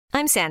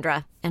I'm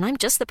Sandra, and I'm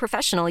just the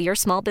professional your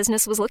small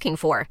business was looking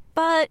for.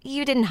 But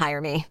you didn't hire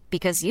me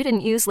because you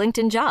didn't use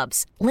LinkedIn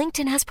Jobs.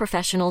 LinkedIn has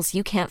professionals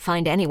you can't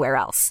find anywhere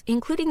else,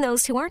 including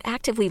those who aren't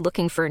actively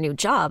looking for a new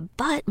job,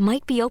 but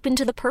might be open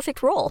to the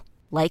perfect role,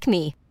 like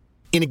me.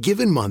 In a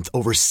given month,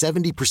 over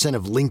 70%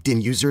 of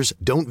LinkedIn users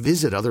don't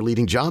visit other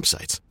leading job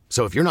sites.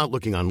 So if you're not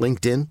looking on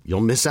LinkedIn,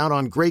 you'll miss out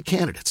on great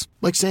candidates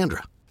like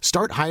Sandra.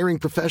 Start hiring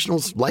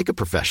professionals like a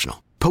professional.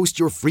 Post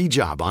your free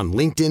job on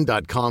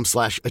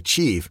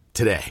linkedin.com/achieve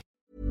today.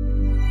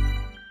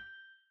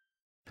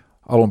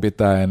 Alun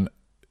pitäen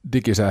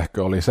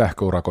digisähkö oli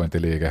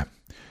sähköurakointiliike,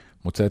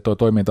 mutta se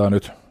toiminta on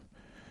nyt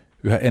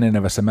yhä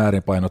enenevässä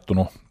määrin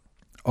painottunut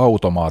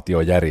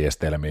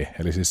automaatiojärjestelmiin,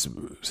 eli siis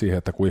siihen,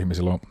 että kun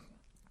ihmisillä on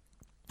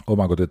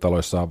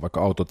omakotitaloissa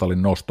vaikka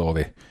autotallin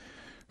nosto-ovi,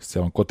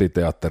 siellä on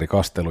kotiteatteri,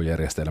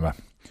 kastelujärjestelmä,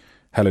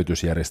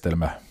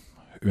 hälytysjärjestelmä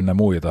ynnä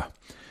muita,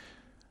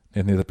 niin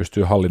että niitä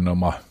pystyy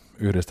hallinnoimaan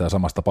yhdestä ja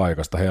samasta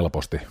paikasta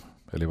helposti,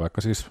 eli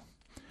vaikka siis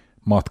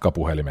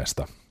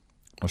matkapuhelimesta.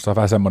 Noissa on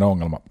vähän semmoinen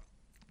ongelma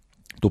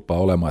tuppaa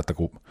olemaan, että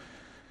kun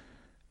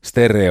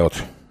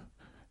stereot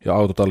ja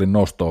autotallin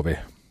nosto-ovi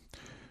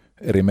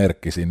eri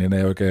merkkisiin, niin ne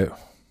ei oikein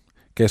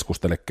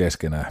keskustele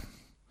keskenään.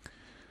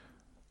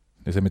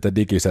 Niin se, mitä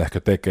digisähkö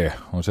tekee,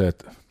 on se,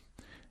 että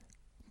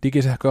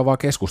digisähkö avaa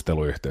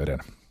keskusteluyhteyden.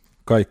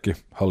 Kaikki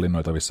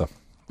hallinnoitavissa,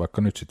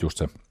 vaikka nyt sitten just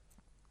se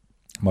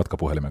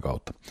matkapuhelimen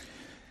kautta.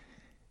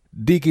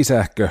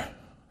 Digisähkö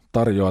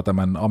tarjoaa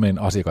tämän Amen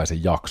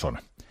Asikaisen jakson.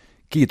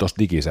 Kiitos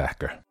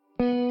digisähkö.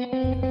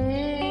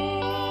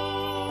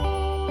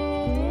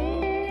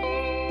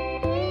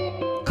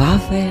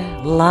 Cafe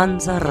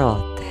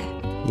Lanzarote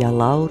ja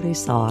Lauri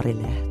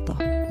Saarilehto.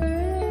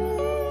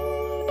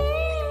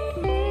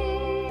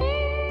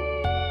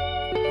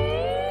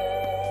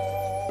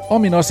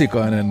 Amin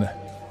Asikainen,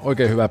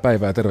 oikein hyvää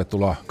päivää ja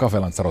tervetuloa Cafe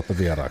Lanzarote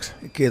vieraaksi.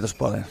 Kiitos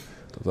paljon.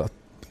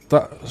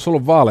 Sulla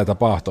on vaaleita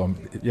paahtoa.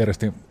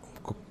 Järjestin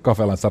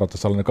Cafe Lanzarote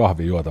sellainen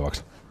kahvi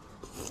juotavaksi.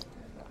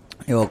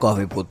 Joo,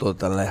 kahvi putuu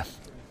tälleen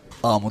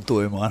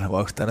aamutuimaan, vai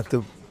onko tämä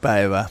nyt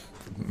päivää?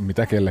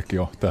 Mitä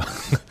kellekin on.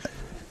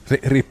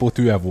 Riippuu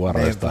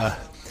työvuoroista.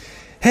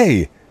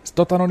 Hei,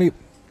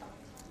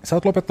 sä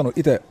oot lopettanut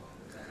itse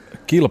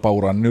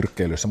kilpauran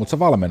nyrkkeilyssä, mutta sä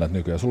valmennat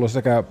nykyään. Sulla on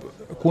sekä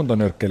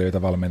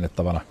kuntonyrkkeilijöitä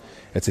valmennettavana,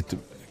 että sitten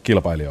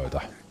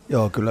kilpailijoita.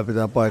 Joo, kyllä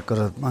pitää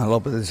paikkansa. Mä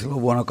lopetin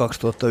silloin vuonna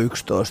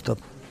 2011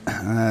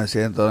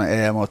 siihen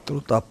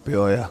EM-ottelu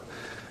tappioon ja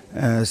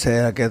sen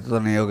jälkeen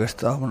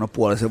oikeastaan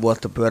puolisen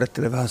vuotta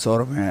pyörittelin vähän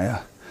sormia ja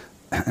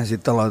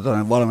sitten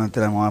aloin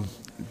valmentelemaan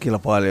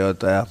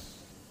kilpailijoita ja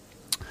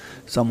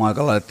samaan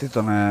aikaan laitettiin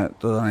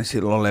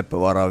silloin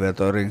Leppävaaraan vielä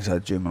toi Ringside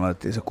Gym,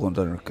 laitettiin se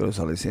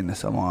kuntonyrkkeilysali sinne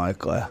samaan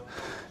aikaan ja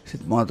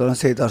sitten mä oon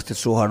siitä asti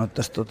suhannut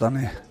tästä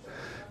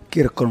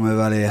Kirkkonumen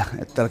väliä,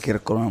 että täällä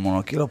Kirkkonumella mulla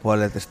on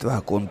kilpailijat ja sitten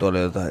vähän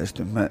kuntoilijoita ja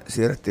sitten me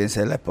siirrettiin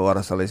se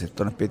Leppävaarasali sitten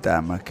tuonne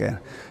Pitäämäkeen,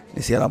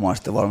 niin siellä mä oon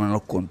sitten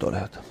valmennut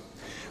kuntoilijoita.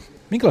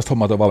 Minkälaista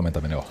hommaa tuo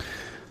valmentaminen on?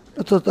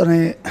 No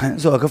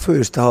se on aika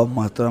fyysistä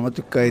hommaa, että mä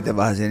tykkään itse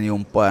vähän siinä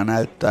jumppaa ja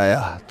näyttää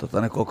ja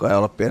koko ajan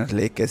olla pienet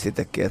liikkeet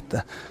sitäkin,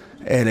 että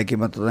eilenkin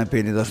mä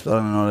pidin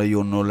tuosta noille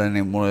junnuille,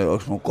 niin mulla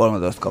oli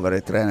 13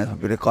 kaveria treeneissä,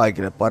 mä pidin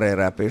kaikille pari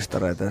erää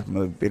pistareita,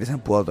 mä pidin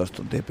sen 1,5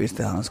 tuntia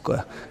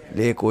pistehanskoja,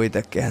 liikuin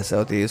itse kehässä,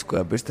 otin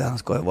iskuja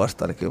pistehanskoja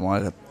vastaan, niin kyllä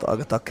mä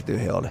aika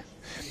takkityhjä oli.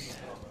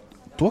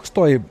 Tuoks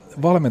toi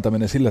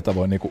valmentaminen sillä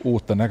tavoin niinku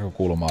uutta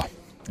näkökulmaa,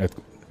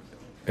 että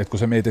kun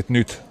sä mietit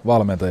nyt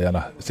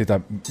valmentajana sitä,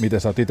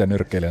 miten sä oot itse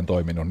nyrkkeilijän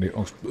toiminut, niin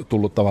onko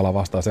tullut tavallaan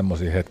vastaan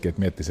semmoisia hetkiä, että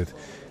miettisit,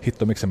 että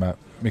hitto,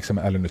 miksi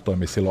mä älyn nyt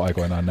toimia silloin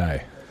aikoinaan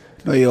näin?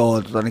 No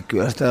joo, niin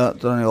kyllä sitä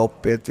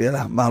oppii, että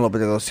vielä, mä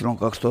lopetin silloin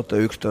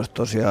 2011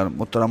 tosiaan,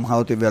 mutta mä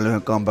otin vielä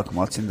yhden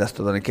comeback-matsin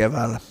tästä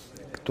keväällä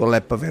tuolla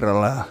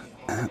Leppävirralla ja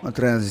mä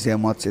treenasin siihen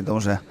matsiin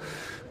tommosen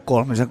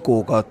 3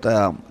 kuukautta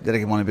ja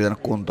tietenkin mä olin pitänyt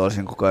kuntoa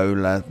siinä koko ajan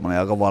yllä, että mä olin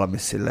aika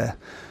valmis silleen.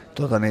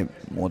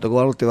 Muuta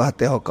kun aloitin vähän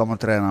tehokkaamman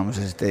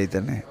treenaamisen sitten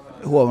itse, niin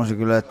huomasin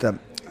kyllä, että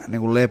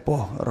niin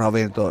lepo,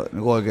 ravinto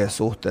niin oikeassa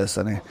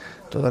suhteessa, niin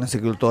se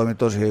kyllä toimi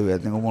tosi hyvin,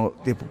 että niin mulla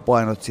tippui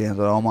painot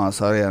siihen omaan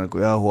sarjaan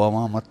niin ihan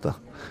huomaamatta,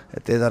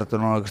 että ei tarvitse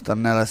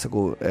oikeastaan nälässä,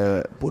 kun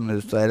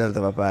punnitusta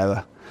edeltävä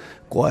päivä,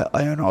 kun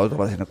ajoin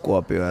autolla sinne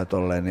Kuopioon ja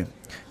tolleen, niin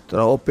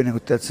oppi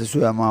niin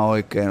syömään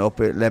oikein,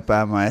 oppi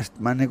lepäämään ja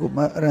sitten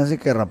mä rensin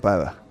kerran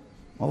päivää.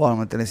 Mä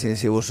valmentelin siinä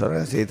sivussa,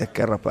 rensin itse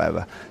kerran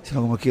päivää.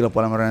 Silloin kun mä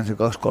kilpailin, mä rensin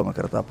 2-3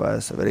 kertaa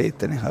päivässä, vedin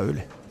itteni ihan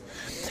yli.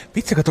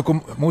 Vitsi, kato,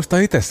 kun muistaa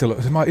itse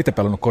silloin, siis mä oon itse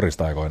pelannut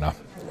korista aikoinaan,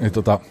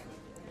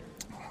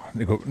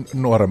 niin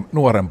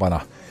nuorempana.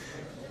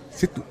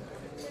 Sitten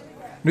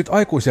nyt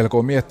aikuisella, kun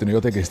on miettinyt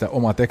jotenkin sitä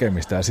omaa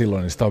tekemistä ja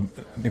silloin, niin sitä on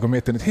niin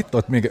miettinyt, että hitto,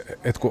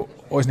 että kun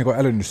olisi niin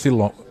älynnyt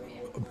silloin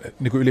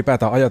niin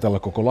ylipäätään ajatella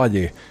koko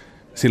laji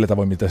sillä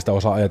tavoin, mitä sitä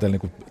osaa ajatella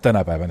niin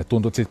tänä päivänä.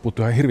 Tuntuu, että siitä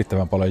puuttuu ihan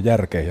hirvittävän paljon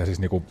järkeä ja siis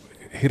niin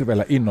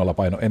hirveällä innolla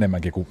paino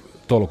enemmänkin kuin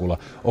tolkulla.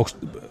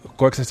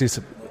 Koetko sä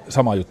siis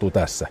sama juttu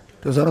tässä?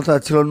 Jos sanotaan,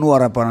 että silloin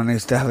nuorempana, niin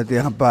sitten veti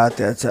ihan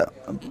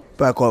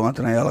pää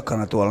kolmantena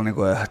jalkana tuolla niin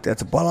ja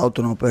tiedätkö,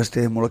 palautui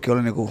nopeasti. Mullakin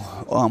oli niin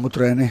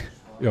aamutreeni,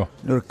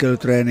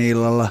 nyrkkeilytreeni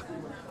illalla,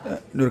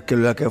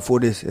 nyrkkeilyn jälkeen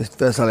foodis ja sitten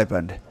vielä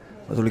salibändi.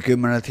 Mä tuli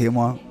 10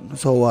 himoa,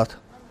 souat,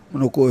 mä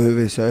nukuin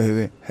hyvin, söin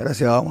hyvin,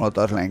 heräsin aamulla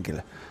taas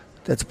lenkille.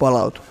 Tiedätkö,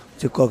 palautui.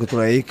 Sitten kun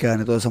tulee ikää,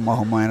 niin toi sama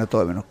homma ei enää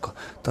toiminutkaan.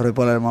 Tarvii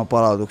paljon enemmän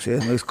palautuksia.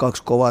 Esimerkiksi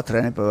 2 kovaa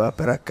treenipäivää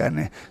peräkkäin,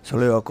 niin se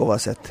oli jo kova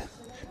setti.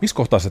 Missä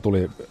kohtaa se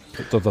tuli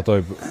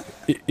toi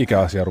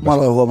ikäasia rupesi? Mä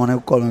aloin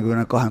huomannut 32-33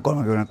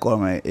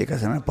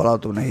 ikäisenä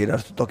palautuminen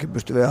hidastui. Toki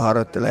pystyi vielä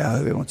harjoittelemaan ihan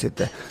hyvin, mutta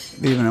sitten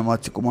viimeinen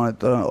matsi, kun mä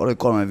oli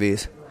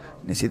 35,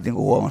 niin sitten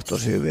niin huomasi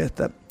tosi hyvin,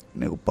 että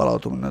niin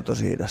palautuminen on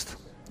tosi hidasta.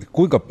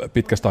 Kuinka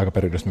pitkästä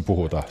aikaperiodista me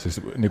puhutaan?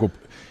 Siis,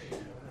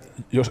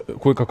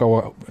 kuinka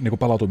kauan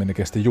palautuminen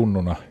kesti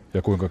junnuna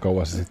ja kuinka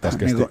kauan se sitten taas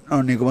kesti?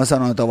 Niin kuin mä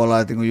sanoin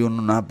tavallaan, että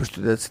junnuna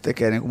pystyt, että se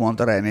tekee mun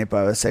treeniä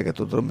päivässä eikä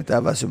tuntunut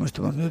mitään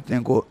väsymystä, mutta nyt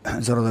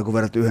sanotaan, kun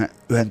vedät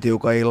yhden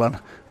tiukan illan,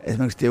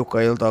 esimerkiksi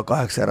tiukka ilta on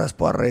 8 erää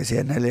sparria,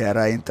 siihen 4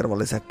 erää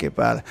intervallisäkkiä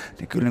päälle,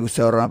 niin kyllä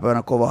seuraavana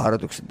päivänä kova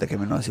harjoituksen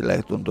tekeminen on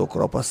silleen, tuntuu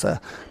kropassa ja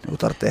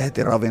tarvitsee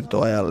heti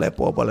ravintoa ja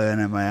lepoa paljon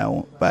enemmän ja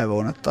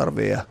päiväunet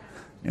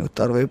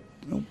tarvii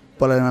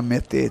paljon enemmän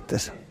miettiä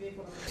itsensä.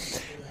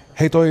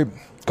 Hei, toi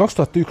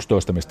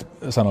 2011, mistä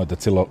sanoit,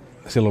 että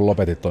silloin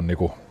lopetit ton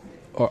niinku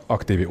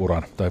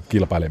aktiiviuran tai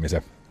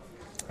kilpailemisen,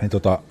 niin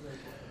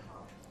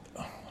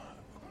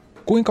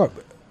kuinka,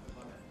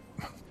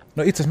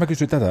 no itse asiassa mä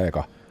kysyin tätä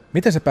eka,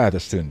 miten se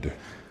päätös syntyi?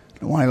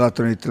 No, mä olin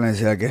laittanut itselleen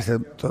selkeästi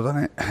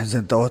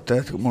sen tavoitteen,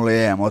 että mulla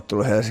oli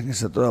EM-ottelu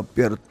Helsingissä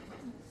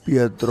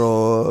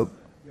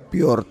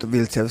Piotr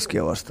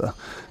Viltsevskia vastaan,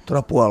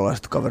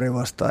 puolalaista kaveria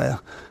vastaan ja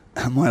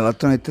mä olin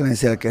laittanut itselleen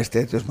selkeästi,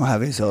 että jos mä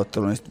hävin se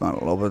ottelu, niin sitten mä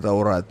lopetan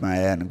uraa, että mä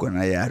en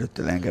enää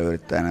jäähdyttele enkä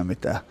yrittää enää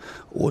mitään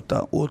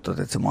uutta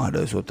että se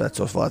mahdollisuutta, että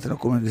se olisi vaatinut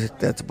kuitenkin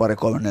sitten, että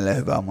se 2-3-4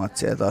 hyvää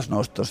matsia ja taas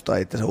nostostaa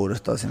itsensä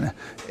uudestaan sinne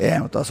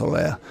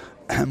EM-tasolle ja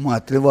mä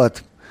ajattelin vaan,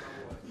 että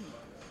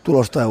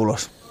tulos tai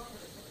ulos.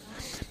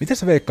 Miten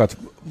sä veikkaat,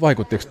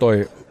 vaikuttiko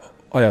toi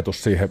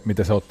ajatus siihen,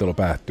 miten se ottelu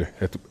päättyi,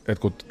 että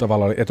kun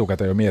tavallaan oli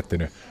etukäteen jo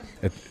miettinyt,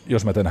 että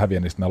jos mä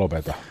häviän, niin sitten mä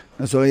lopetan?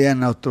 No se oli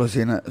jännä ottelu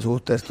siinä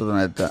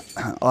suhteessa, että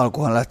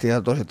alkuhan lähti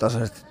ihan tosi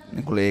tasaisesti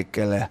niin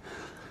liikkeelle. Ja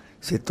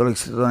sitten oliko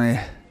se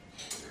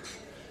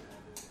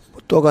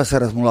tokassa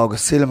eräs mulla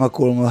aukesi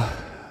silmäkulma,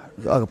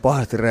 aika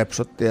pahasti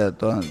repsotti ja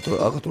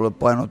alkoi tulla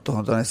painua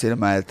tuohon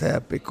silmään eteen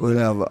ja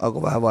pikkuhiljaa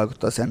alkoi vähän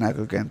vaikuttaa sen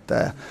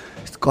näkökenttään. Ja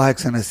sitten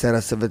 8.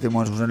 erässä veti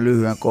mun semmoisen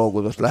lyhyen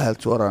koukun tuosta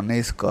läheltä suoraan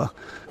niskaan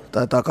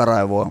tai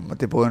takaraivoon. Mä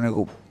tipuin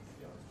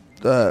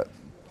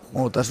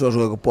mulla tässä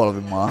osui joku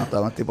polvimaahan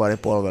tai mä tipailin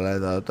polvelle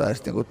tai jotain ja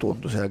sitten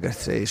tuntui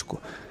selkeästi se isku.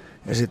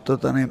 Ja sitten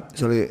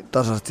se oli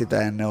tasaisesti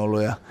sitä ennen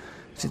ollut ja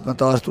sitten mä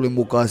taas tulin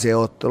mukaan siihen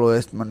otteluun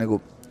ja sitten mä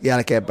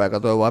jälkeenpäin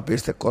katsoin vaan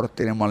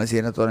pistekorttiin, niin mä olin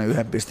siinä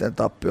 1 pisteen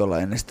tappiolla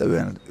ennen sitä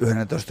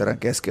 11 erän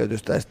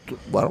keskeytystä. Ja sitten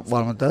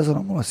valmentaja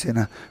sanoi mulle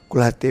siinä, kun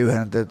lähdettiin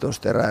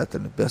 11 erää, että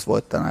nyt pitäisi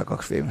voittaa nämä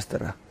 2 viimeistä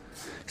erää.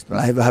 Sitten mä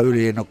lähdin vähän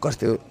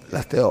yliinnokkaasti,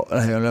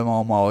 lähdin lyömään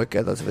omaa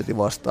oikeaa, se veti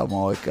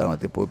vastaamaan oikealla, mä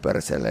tipuin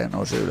perseelle ja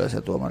nousin ylös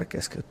ja tuomari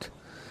keskeytti.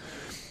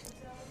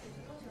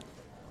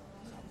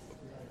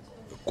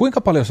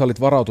 Kuinka paljon sä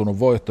olit varautunut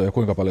voittoon ja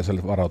kuinka paljon sä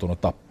olit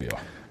varautunut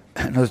tappioon?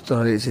 No sitten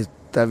oli siis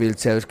tämä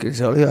Viltsevski,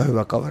 se oli ihan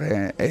hyvä kaveri,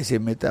 ei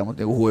siinä mitään,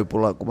 mutta niinku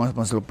huipulla, kun mä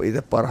olisin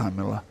itse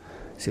parhaimmillaan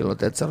silloin,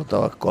 että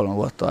sanotaan vaikka 3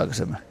 vuotta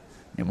aikaisemmin,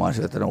 niin mä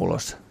olisin vetänyt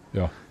ulos.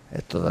 Joo.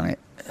 Niin,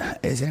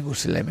 ei se niinku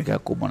silleen mikään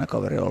kummonen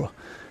kaveri ollut.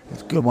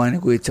 Et kyllä mä olin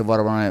niinku itse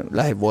varmaan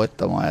lähdin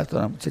voittamaan,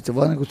 mutta sitten se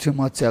vaan niinku siinä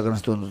matsin aikana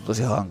se tuntui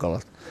tosi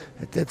hankalalta.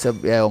 Että se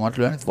jäi omat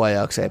lyönnit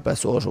vajaaksi, ei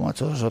päässyt osumaan, että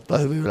se osasi ottaa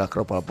hyvin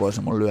yläkropalla pois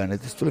ja mun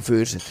lyönnit. Se tuli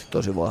fyysisesti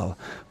tosi vahva.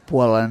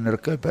 Puolalainen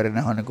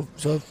nyrkkeilyperinne on niinku,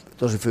 se on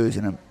tosi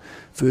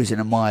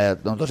fyysinen maa ja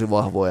ne on tosi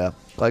vahvoja.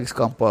 Kaikissa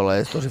kamppailla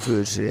ei tosi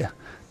fyysisiä.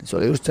 Se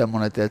oli just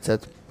semmoinen,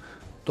 että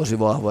tosi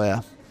vahva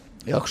ja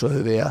jaksoi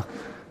hyvin ja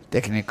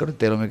tekniikka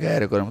nyt ei ollut mikään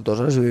erikoinen, mutta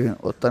osasi hyvin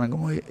ottaa niinku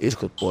mun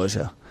iskut pois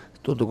ja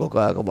tuntui koko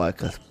ajan aika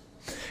vaikealta.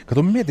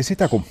 Kato, mietin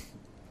sitä, kun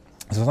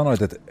sä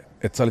sanoit, että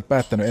sä olit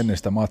päättänyt ennen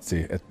sitä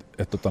matsia,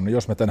 että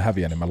jos mä tän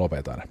häviän, niin mä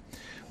lopetan.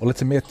 Oletko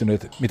sä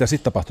miettinyt, että mitä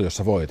sitten tapahtuu, jos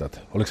sä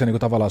voitat? Oliko sä niinku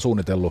tavallaan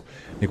suunnitellut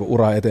niinku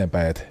uraa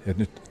eteenpäin, että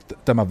nyt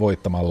tämän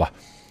voittamalla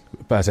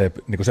pääsee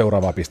niinku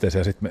seuraavaan pisteeseen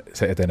ja sitten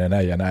se etenee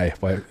näin ja näin?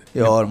 Vai?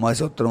 Joo, mä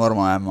olisin ottanut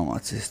varmaan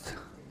M-matsista.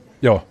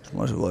 Joo. Jos mä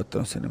olisin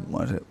voittanut sen, niin mä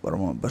olisin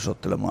varmaan päässyt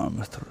ottelemaan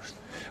maailmanmestaruudesta.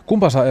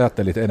 Kumpa sä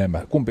ajattelit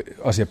enemmän? Kumpi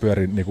asia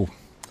pyörii niinku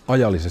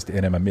ajallisesti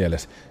enemmän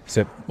mielessä?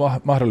 Se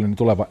mahdollinen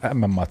tuleva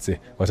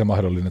M-matsi vai se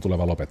mahdollinen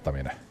tuleva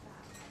lopettaminen?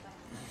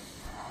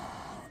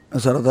 No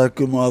sanotaan, että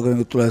kyllä mulla alkoi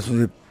niin tulee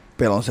sellaisia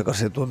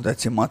pelonsekaisia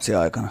tunteita siinä matsin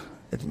aikana,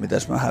 että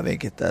mitäs mä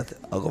hävinkin. Että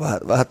alkoi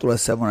vähän tulee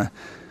semmoinen,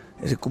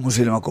 ja sitten kun mun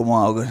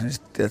silmäkulma aukesi, niin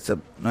sitten tiedätkö,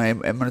 no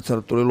en mä nyt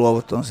sano, tuli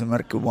luovuttanut sen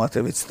merkki, kun mä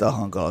ajattelin, että sitä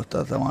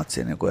hankaloittaa tätä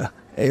matsia. Niin ja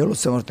ei ollut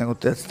semmoista niin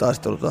tiedätkö,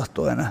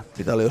 taistelutahtoa enää,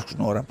 mitä oli joskus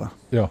nuorempana.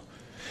 Joo.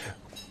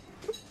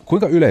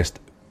 Kuinka yleistä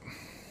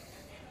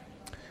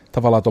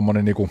tavallaan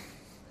tommonen niinku,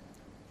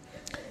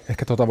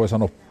 ehkä voi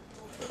sanoa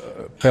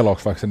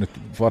peloksi, vaikka se nyt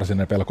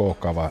varsinainen pelko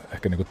olekaan, vaan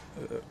ehkä niin kuin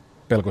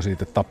pelko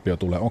siitä, että tappio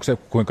tulee. Onko se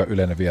kuinka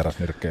yleinen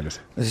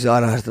vierasnyrkkeilys? No siis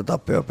aina sitä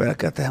tappioa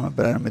pelkää, että eihän mä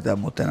pelännyt mitään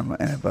muuta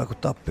enempää kuin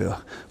tappioa.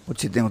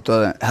 Mutta sitten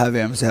niin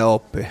häviämiseen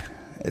oppii.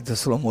 Että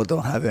jos sulla on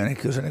muutama häviö, niin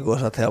kyllä sä niin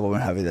osaat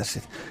helpommin hävitä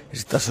sit. Ja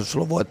sitten taas jos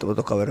sulla on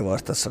voittamaton kaveri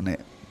vastassa, niin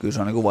kyllä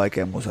se on niin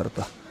vaikea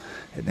musertaa.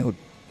 Että niin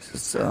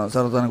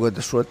sanotaan, että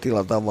jos sulle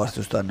tilataan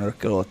vastustajan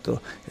nyrkkeiluottelu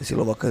ja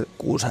silloin vaikka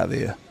 6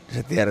 häviöä, niin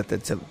sä tiedät,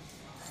 että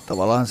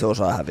tavallaan se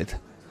osaa hävitä.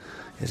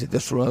 Ja sitten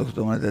jos sulla on joku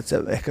tuommoinen, että se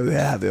ehkä 1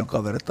 häviön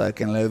kaveri tai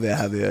kenellä ei ole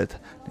 1 häviöitä,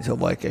 niin se on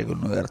vaikea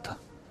kyllä nujertaa.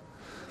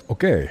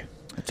 Okei.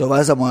 Et se on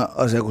vähän sama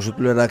asia, kun sut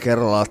lyödään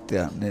kerran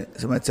lattia, niin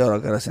sä menet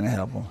seuraavan kerran sinne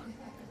helpommin.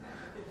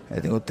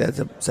 Että niin kun teet,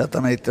 sä et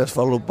aina itse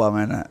vaan lupaa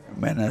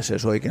mennä, jos ei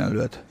se ole ikinä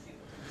lyöty.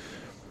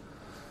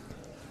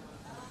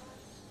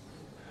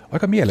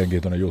 Aika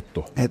mielenkiintoinen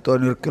juttu. Hei, toi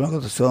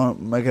nyrkkeily, se on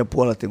melkein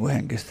puolet niin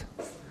henkistä.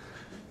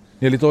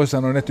 Niin eli toisin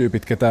sanoen ne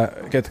tyypit,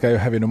 ketkä ei ole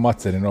hävinnyt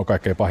matseja, niin ne on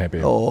kaikkein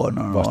pahimpia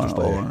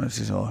vastustajia. On,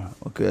 siis on.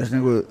 Kyllä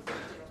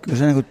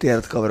sä niinku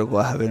tiedät kaveri, kun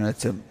on hävinnyt,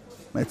 että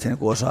se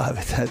niinku osaa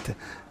hävitä. Että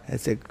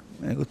se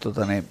niinku,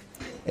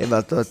 ei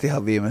välttämättä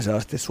ihan viimeisen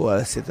asti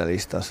suojele sitä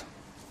listassa.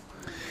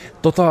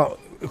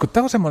 Kun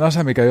tämä on semmoinen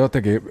asia, mikä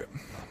jotenkin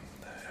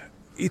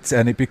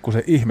itseäni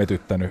pikkusen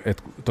ihmetyttänyt,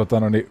 että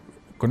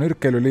kun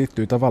nyrkkeily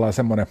liittyy tavallaan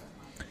semmoinen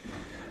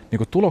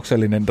niin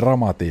tuloksellinen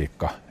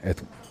dramatiikka,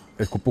 että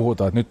kun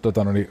puhutaan, että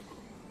nyt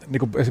niin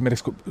kuin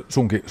esimerkiksi kun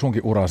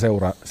sunkin uraa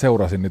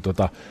seurasin, niin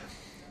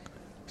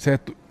se,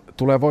 että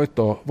tulee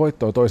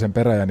voittoa toisen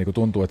perään ja niin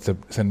tuntuu, että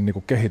sen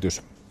niin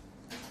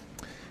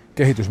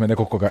kehitys menee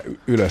koko ajan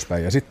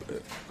ylöspäin. Ja sitten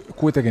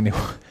kuitenkin niin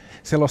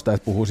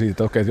selostajat puhuu siitä,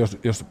 että okei,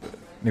 jos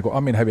niin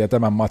Amin häviää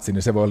tämän matsin,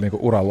 niin se voi olla niin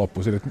uran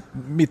loppu. Sille, että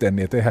miten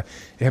niin, että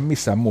eihän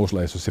missään muussa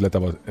lajissa ole sillä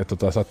tavoin,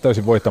 että sä oot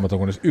täysin voittamaton,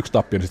 kun 1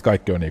 tappio, niin sitten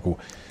kaikki on niin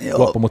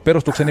loppu. Mutta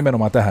perustuuko se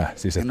nimenomaan tähän?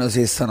 Siis, että... No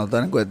siis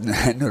sanotaan,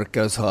 että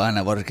nyrkkeys on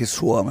aina, varsinkin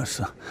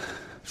Suomessa.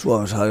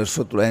 Suomessa, jos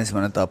sulla tulee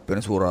ensimmäinen tappio,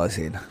 niin suraa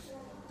siinä.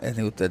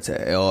 Että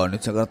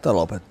nyt se kannattaa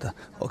lopettaa.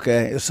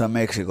 Okei, jossain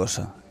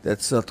Meksikossa,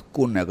 että sä oot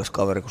kunniakas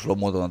kaveri, kun sulla on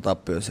muutama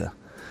tappio siellä.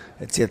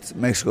 Että sieltä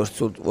Meksikosta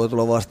sut voi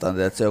tulla vastaan,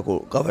 että se joku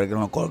kaveri,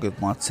 on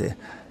 30 matsia,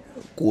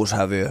 6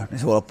 häviöä, niin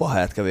se voi olla paha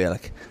jätkä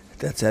vieläkin.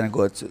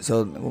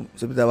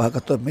 Se pitää vähän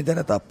katsoa, että miten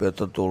ne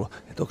tappiot on tullut.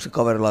 Että onko se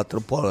kaveri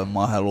laittanut polven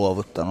maahan ja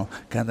luovuttanut,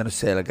 kääntänyt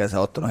selkäänsä,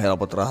 ottanut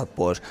helpot rahat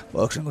pois.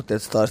 Vai onko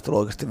se taistelu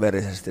oikeasti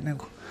verisesti.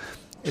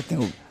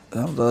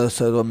 Sanotaan, jos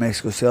tuolla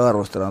Meksikossa ja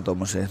arvostellaan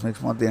tuommoisia.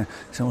 Esimerkiksi mä otin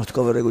semmoista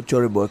kaveria kuin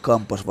Johnny Boy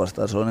Campos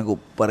vastaan. Se on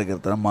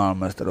parikertainen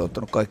maailmanmestari,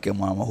 ottanut kaikkien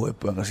maailman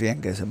huippujen kanssa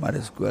Jenkeissä,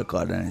 Madison Square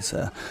Gardenissa.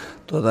 Ja,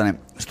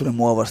 se tuli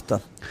mua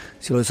vastaan.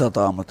 Sillä oli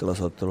 100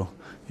 ammattilaisottelua.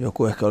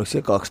 Joku ehkä oliko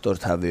siellä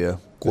 12 häviöä,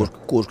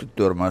 60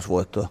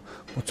 tyrmäysvoittoa,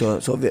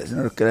 mutta se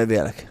nyrkkelee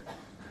vieläkin.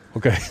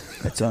 Okei.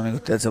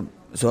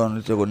 Se on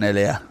nyt joku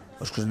 4,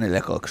 olisiko se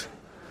 4-2.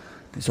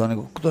 Niin se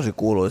on tosi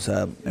kuuluisa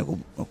ja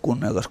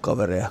kunniakas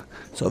kaveri ja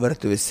se on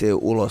vedetty vissiin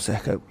ulos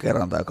ehkä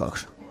kerran tai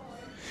 2.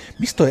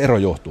 Mistä tuo ero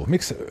johtuu?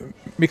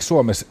 Miksi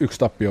Suomessa 1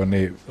 tappio on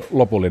niin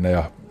lopullinen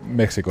ja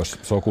Meksikossa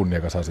se on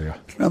kunniakas asia?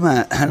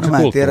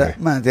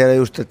 Mä en tiedä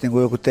just, että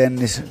joku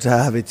tennis, sä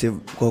hävitsi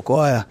koko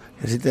ajan.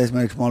 Ja sitten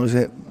esimerkiksi mä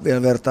olisin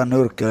vielä vertaan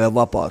nyrkkeilyä ja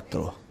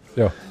vapaaottelua.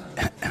 Joo.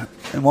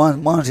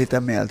 Mä oon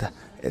sitä mieltä,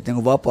 että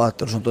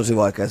vapaaottelussa on tosi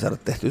vaikea saada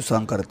tehtyä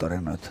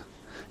sankaritarinoita.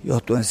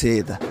 Johtuen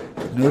siitä,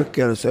 että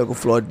nyrkkeilyssä joku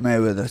Floyd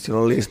Mayweather, sillä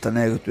on lista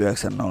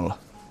 49-0.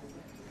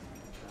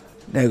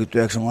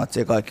 49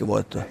 matsia kaikki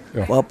voittoja.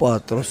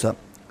 Vapaaottelussa,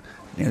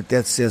 niin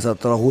tietysti siellä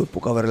saattaa olla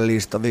huippukaverin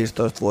lista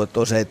 15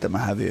 voittoa,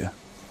 7 häviöä.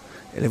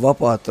 Eli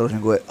vapaaottelussa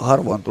niin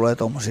harvoin tulee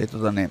tommosia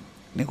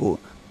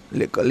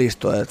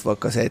listoja, että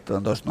vaikka 17-0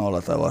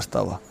 tai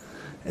vastaavaa.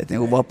 Että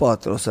niin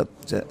vapaaottelussa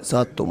se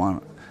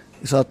sattuman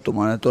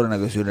ja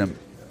todennäköisyyden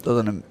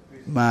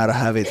määrä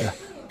hävitä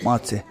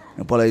matsi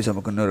on paljon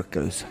isompi kuin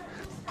nyrkkeilyssä.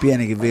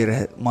 Pienikin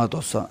virhe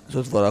matossa,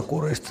 sut voidaan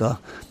kuristaa.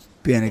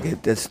 Pienikin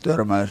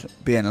törmäys,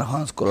 pienellä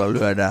hanskolla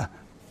lyödään,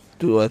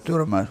 tulee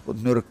tyrmäys,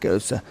 mutta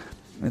nyrkkeilyssä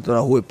niin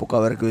tuolla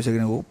huippukaveri kyllä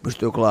sekin niin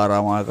pystyy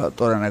klaaraamaan aika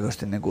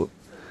todennäköisesti niin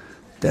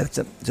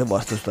sen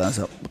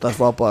vastustajansa. Mutta taas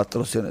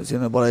vapaaottelussa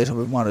siinä on paljon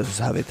isompi mahdollisuus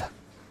hävitä.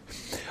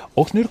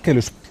 Onko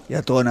nyrkkeilys?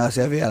 Ja toinen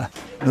asia vielä,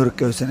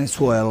 nyrkkeilyssä niin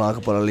suojellaan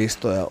aika paljon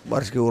listoja,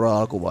 varsinkin uran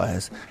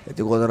alkuvaiheessa.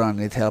 Että kun otetaan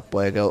niitä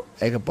helppoa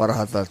eikä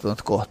parhaat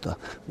välttämättä kohtaa.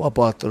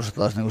 Vapaaottelussa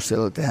taas niin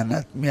siellä tehdään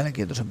näitä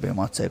mielenkiintoisempia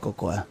matseja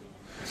koko ajan.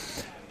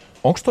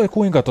 Onko toi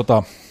kuinka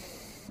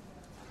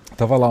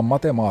tavallaan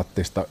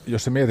matemaattista,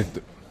 jos sä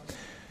mietit,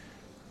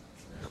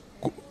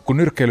 kun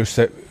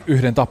nyrkkeilyssä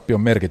 1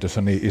 tappion merkitys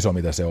on niin iso,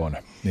 mitä se on,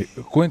 niin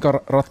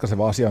kuinka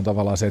ratkaiseva asia on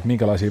tavallaan se, että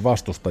minkälaisia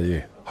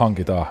vastustajia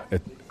hankitaan,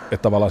 että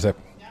tavallaan se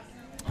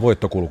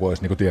voittokulku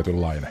olisi niin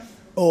tietynlainen?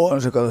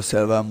 On se kato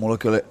selvää.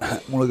 Mullakin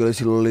oli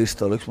silloin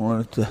lista, oliko mulla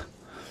nyt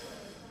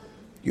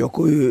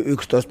joku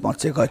 11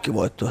 matsia kaikki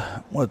voittoa.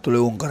 Mulle tuli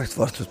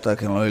Unkarista vastustaja,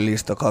 kenellä oli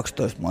lista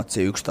 12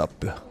 matsia, 1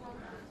 tappio.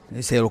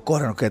 niin se ei ollut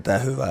kohdannut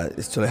ketään hyvää.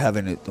 Sitten se oli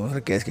hävinnyt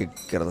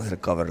keskikertaiselle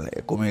kaverille.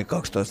 Ja kumminkin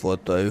 12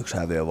 voittoa ja 1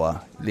 häviö vaan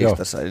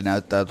listassa. Joo. Eli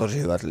näyttää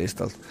tosi hyvät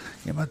listalta.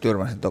 Ja mä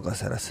tyrmäsin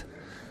tokas erässä.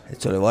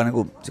 Se oli vaan niin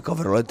kuin, se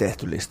kaveri oli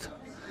tehty lista.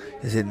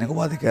 Ja sitten niin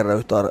mä otin kerran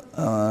yhtä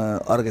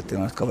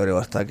argentiinalaista kaveri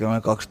vastaankin, oli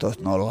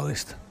 12-0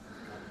 lista.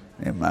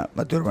 Niin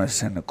mä tyrmäsin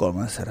sen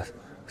 3. erässä.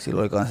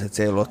 Silloin oli kanssa, että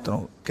se ei ollut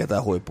ottanut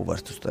ketään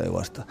huippuvastusta ei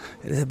vastaan.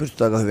 Eli se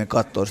pystyy aika hyvin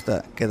katsoa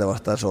sitä, ketä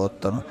vastaan se on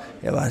ottanut.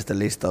 Ja vähän sitä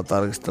listaa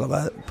tarkistella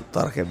vähän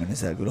tarkemmin, niin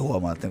se kyllä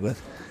huomaa, että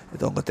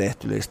onko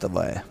tehty lista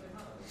vai ei.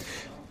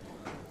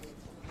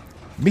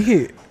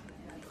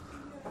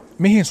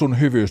 Mihin sun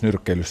hyvyys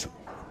nyrkkeilyssä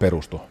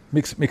perustui?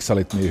 Miksi sä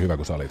olit niin hyvä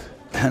kuin sä olit?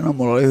 No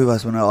mulla oli hyvä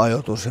semmoinen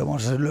ajoitus ja mä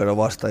osasin lyödä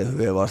vastaan ja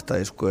hyviä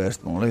vastaiskuja. Ja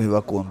sitten mulla oli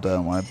hyvä kunto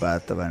ja mä olin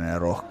päättäväinen ja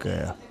rohkea.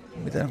 Ja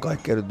miten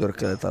kaikkea nyt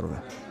nyrkkeilijä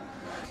tarvitsee.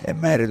 En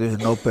mä erityisen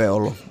nopea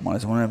ollut. Mä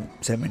olin semmoinen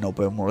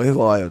seminopea, mulla oli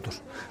hyvä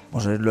ajoitus. Mä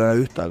osasin lyödä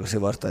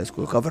yhtäaikaisia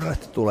vastaiskuja. Kaveri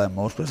lähti tulemaan,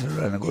 mä uskoisin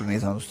lyödä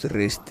niin sanotusti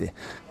ristiin.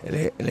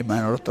 Eli mä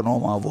en odottanut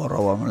omaa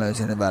vuoroa, vaan mä löin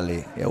sinne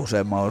väliin. Ja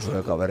usein mä osuin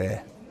ja kaveri ei.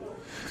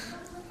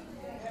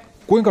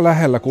 Kuinka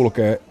lähellä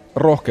kulkee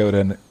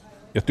rohkeuden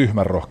ja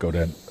tyhmän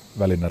rohkeuden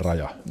välinen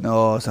raja?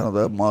 No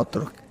sanotaan, että mä oon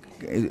ottanut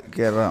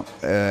kerran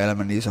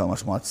elämän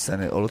isommassa matsissa,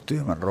 niin ollut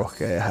tyhmän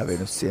rohkea ja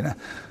hävinnyt siinä.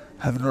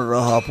 Hävinnyt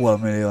rahaa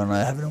 500,000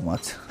 ja hävinnyt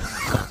matsia.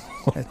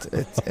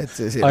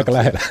 Aika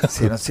lähellä.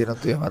 Siinä on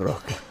tyhmän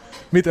rohkea.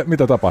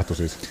 Mitä tapahtui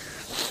siis?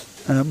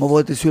 Mä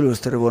voitin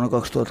Sylvesteri vuonna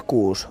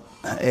 2006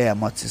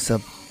 EM-matsissa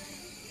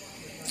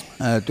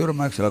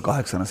tyrmäyksellä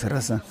 8.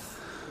 erässä.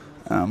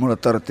 Mulle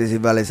tarvittiin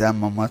siinä välissä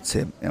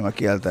M-matsi ja mä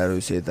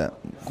kieltäydyin siitä,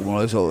 kun mulla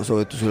oli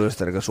sovittu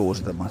Sylvesterin kanssa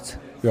uusita matsia.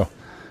 Joo.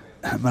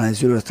 Mä lähdin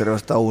Sylvesterin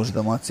vastaan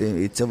uusita matsia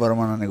itse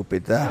varmaan niin kuin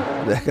pitää,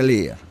 mutta ehkä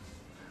liian,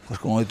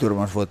 koska mulla oli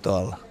tyrmäysvoitto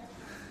alla.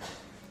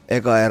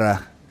 Eka erä,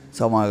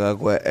 samaan aikaan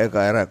kuin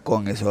eka erä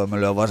kongissa, mä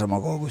lyön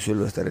vasemman koukun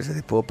Sylvesterin, se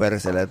tippuu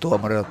perseelle ja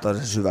tuomari ottaa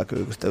sen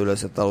syväkyykystä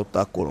ylös ja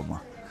taluttaa kulmaa.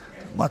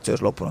 Matsi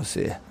olisi loppunut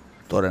siihen,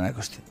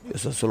 todennäköisesti,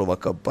 jos olisi ollut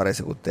vaikka pari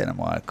sekuntia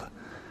enemmän aikaa.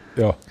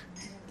 Joo.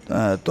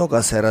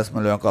 Tokas eräs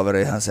mä lyön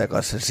kaveri ihan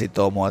sekaisin, se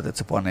sitoo mua, että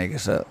se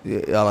paniikissa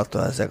jalat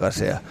on ihan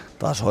sekaisin ja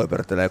taas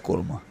hoipertelee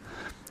kulmaa.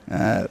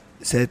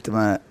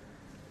 7.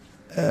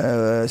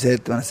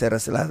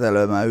 erässä lähdetään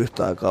lyömään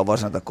yhtä aikaa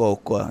vasenta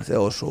koukkua, se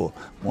osuu.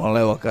 Mulla on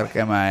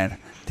leuvakärkemäen,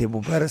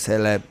 tipun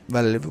perseelle,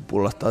 välilivy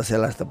pullahtaa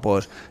selästä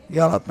pois,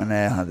 jalat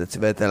menee ihan, että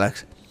se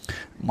veteläksi.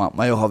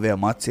 Mä johan vielä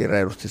matsiin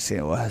reilusti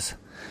siinä vaiheessa.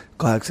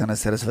 8.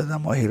 erässä vetää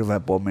mua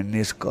hirveän pommin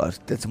niskaa,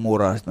 sitten että se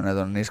muuraa, sitten menee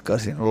tuonne niskaan,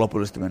 siinä on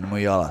lopullisesti mennyt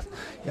mun jalat.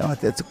 Ja mä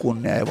tiedän, että se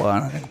kunnia ei vaan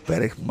aina niin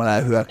periksi, mä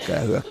lähden hyökkää,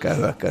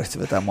 sitten se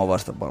vetää mua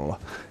vastapalloa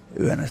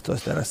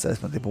 11. erässä, ja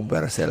sitten mä tipun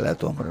perseelle ja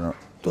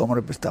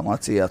tuomari pistää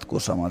matsiin jatkuu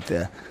saman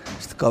tien.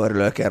 Sitten kaveri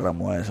lyö kerran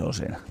mua ja se on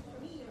siinä.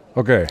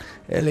 Okei.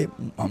 Eli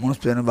mun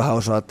olisi pitänyt vähän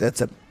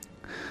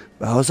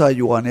osaa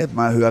juoni, että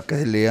mä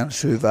hyökkäsin liian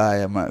syvää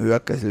ja mä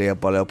hyökkäsin liian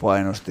paljon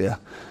painosti ja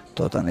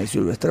niin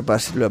Sylvester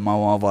pääsi lyömään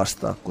vaan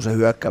vastaan, kun se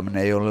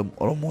hyökkääminen ei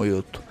ollut mun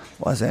juttu,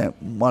 vaan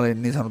mä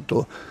olin niin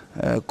sanottu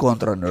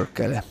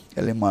kontranyrkkeilijä.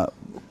 Eli mä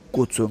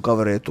kutsuin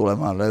kaveria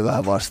tulemaan, löin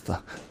vähän vastaan.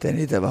 Tein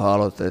itse vähän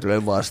aloitteita,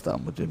 löin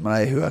vastaan, mutta nyt mä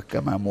lähdin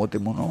hyökkäämään ja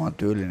muutin mun oman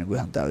tyylin niin kuin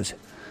ihan täysin.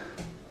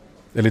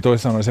 Eli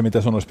toisin sanoen se,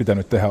 mitä sun olisi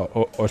pitänyt tehdä,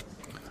 olisi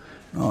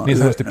niin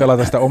sanotusti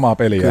pelata sitä omaa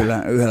peliä.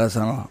 Kyllä, yhdellä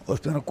sanoa,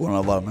 olisi pitänyt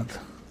kuunnella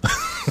valmentaa.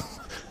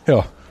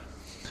 Joo.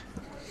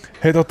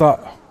 Hei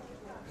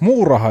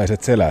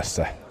muurahaiset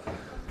selässä.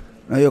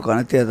 No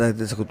jokainen tietää,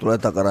 että kun tulee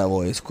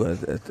takaraivoisku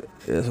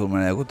ja sulla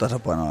menee joku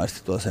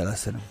tasapainoaisti tuolla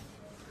selässä. Niin.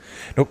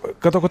 No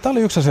kato, kun tää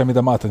oli yksi asia,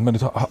 mitä mä ajattelin,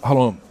 että mä nyt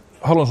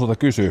haluan sulta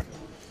kysyä.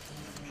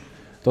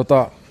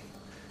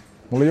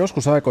 Mulla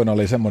joskus aikoina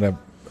oli semmoinen,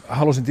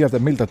 halusin tietää,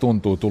 miltä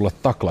tuntuu tulla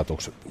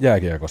taklatuksi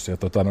jääkiekossa. Ja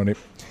niin,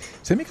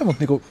 se,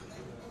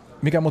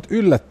 mikä mut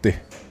yllätti,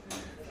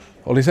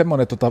 oli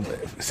semmoinen, että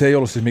se ei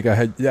ollut siis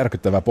mikään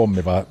järkyttävä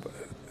pommi, vaan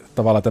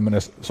tavallaan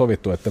tämmöinen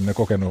sovittu, että tämmöinen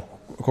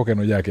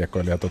kokenut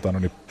jääkiekkoilija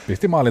niin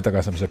pisti maalin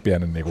takaa semmoisen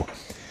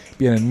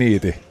pienen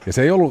niiti. Ja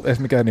se ei ollut edes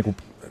mikään,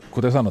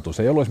 kuten sanottu,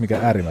 se ei ollut edes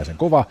mikään äärimmäisen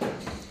kova.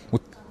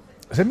 Mutta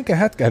se, mikä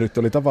hätkähdytti,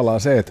 oli tavallaan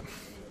se, että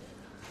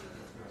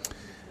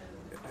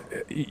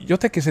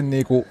jotenkin sen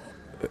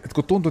että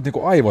kun tuntui, että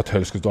aivot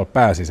hölsky tuolla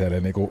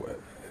pääsisälle,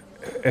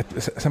 että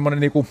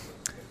semmoinen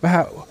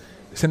vähän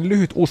sen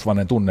lyhyt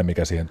usvainen tunne,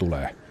 mikä siihen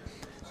tulee.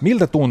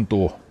 Miltä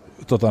tuntuu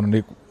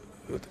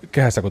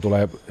kehässä, kun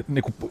tulee,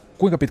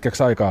 kuinka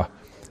pitkäksi aikaa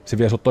se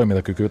vie sut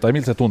toimintakykyä, tai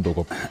miltä se tuntuu,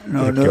 kun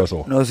rikki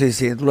osuu? No siis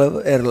siinä tulee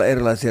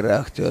erilaisia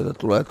reaktioita.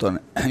 Tulee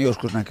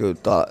joskus näkyy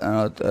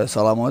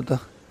salamoita,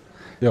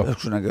 joo.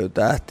 Joskus näkyy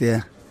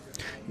tähtiä,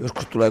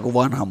 joskus tulee joku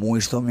vanha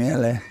muisto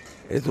mieleen,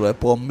 eli tulee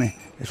pommi,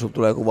 ja sulla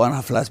tulee joku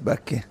vanha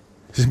flashback.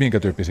 Siis minkä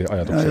tyyppisiä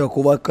ajatuksia? No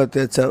joku vaikka,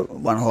 tiedätkö,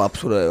 vanha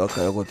lapsuuden,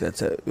 vaikka joku,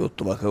 tiedätkö,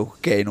 juttu, vaikka joku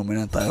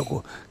keinuminen tai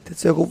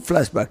joku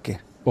flashback.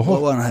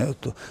 Oho. Vanha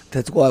juttu.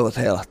 Tiedätkö, kun aivot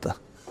heilahtaa,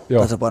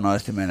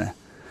 tasapainoisesti menee.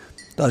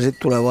 Tai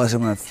sitten tulee vaan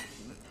semmoinen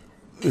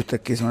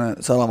yhtäkkiä semmoinen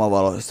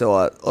salamavalo, sitten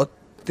vaan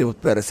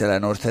tiput perseelle ja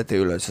nousit heti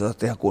ylös, ja sä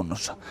oot ihan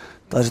kunnossa.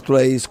 Tai sitten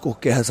tulee isku,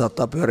 kehä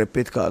saattaa pyöriä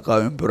pitkään aikaa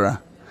ympyrää.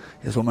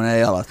 ja sun menee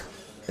jalat.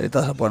 Eli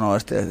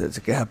tasapainoisesti, että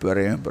se kehä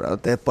pyörii ympärillä.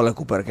 Teet paljon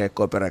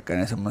kuperkeikkoja peräkkäin,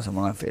 niin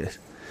semmoinen fiilis.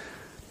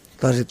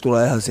 Tai sitten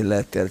tulee ihan silleen,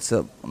 että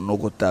sä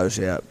nukut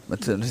täysin, ja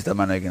sitä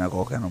mä en ikinä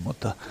kokenut,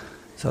 mutta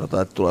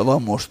sanotaan, että tulee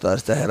vaan mustaa ja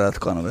sitten heräät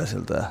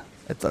kanvesilta ja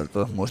et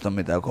välttämättä muista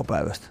mitään koko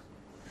päivästä.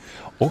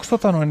 Onko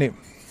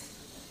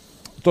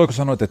toiko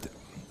sanoit, että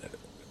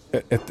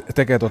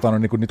tekee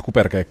niinku niitä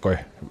kuperkeikkoja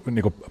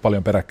niinku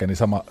paljon peräkkäin, niin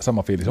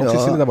sama fiilis. Onko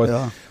siis sillä tavoin,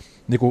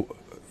 niinku,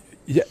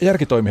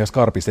 järkitoimia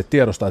skarpisti, että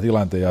tiedostaa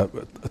tilanteen ja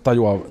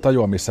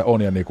tajua missä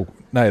on ja niinku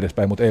näin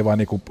edespäin, mutta ei vaan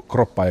niinku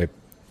kroppa ei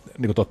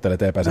niinku tottele,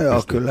 että ei pääse pystyyn.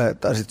 Joo, kyllä.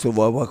 Tai sitten sun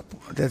voi vaikka,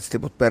 tietysti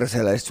tiput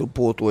perseelle ja sit sun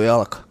puutuu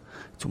jalka.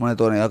 Sun menee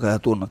toinen jalka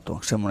ihan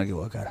tunnottomaksi, semmoinenkin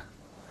voi käydä.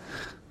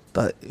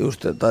 Tai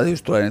just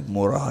tulee niitä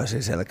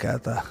muurahaisia selkää.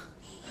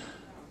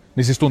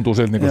 Niin siis tuntuu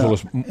siltä, niin kuin sulla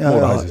olisi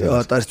muurahaisia selkää.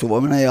 Joo, tai sitten sun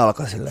voi mennä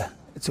jalka silleen,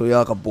 että sun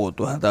jalka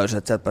puutuu ihan täysin,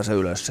 että sä et pääse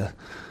ylös.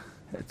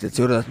 Että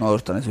sä yrität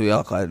nousta, niin sun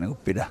jalka ei niinku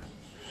pidä.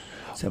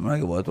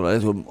 Semmoinenkin voi tulla,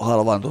 eli sun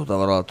halvaantuu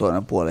tavallaan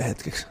toinen puoli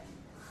hetkeksi.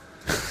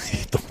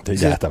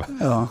 Miten jäätävä.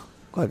 Joo,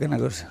 kaiken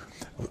näköisiä.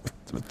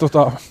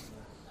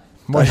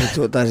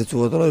 Tai sit sun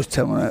voi tulla just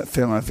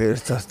semmoinen fiilis,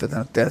 että sä oot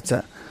vetänyt, tiedät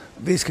sä,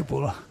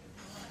 viskipulla.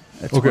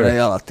 Että sun menee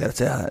jalat, tiedät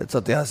sä, että sä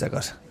oot ihan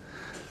sekas.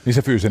 Niin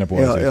se fyysinen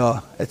puoli. Joo,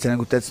 että sä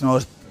niinku, sä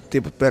nousit,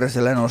 tiput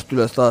peräselle ja nousit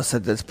ylös taas,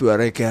 että sä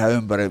pyörii kehää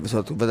ympäri, sä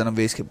oot vetänyt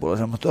viskipulla,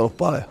 semmoista on ollut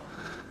paljon.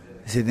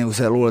 Sitten niinku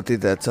sä luulet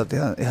itse, että sä oot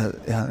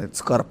ihan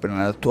skarppina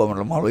näytät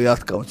tuomarilla, mä haluan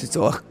jatkaa, mutta sit sä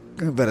vaan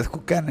vedät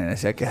kuin känninen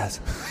siellä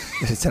kehässä.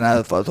 Ja sit sä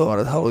näytät vaan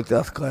tuomarilla, että haluat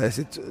jatkaa ja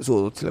sit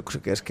suutut sille, kun se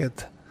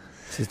keskeyttää.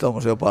 Siis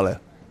tommosia on paljon.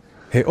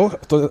 Hei,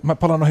 mä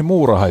palaan noihin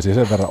muurahaisiin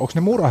sen verran. Onko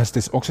ne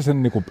muurahaiset, onko se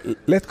sen niinku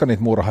letka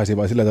niitä muurahaisia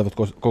vai sillä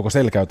tavalla koko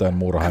selkäytään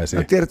muurahaisia?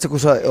 No tiedätkö, kun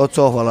sä oot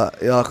sohvalla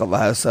jalka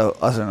vähän jossain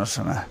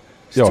asennossa näin,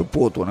 sit sun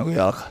puutuu niinku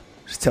jalka.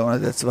 Sitten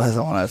semmoinen, että se vähän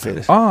samanlainen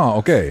fiilis.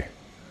 Okei. Okay.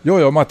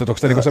 Joo, mä ajattelin, että onko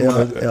se niinku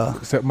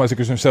semmoinen, mä olisin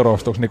kysynyt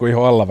seuraavasti, onko niinku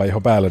ihan alla vai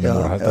ihan päällä ne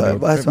muurahaisia?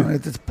 Joo, vähän semmoinen,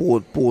 että se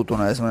puutuu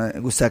näin, semmoinen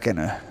niinku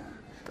säkenöi.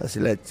 Tai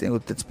silleen, että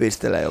se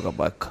pistelee joka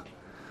paikka.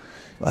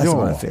 Vähän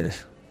semmoinen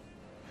fiilis.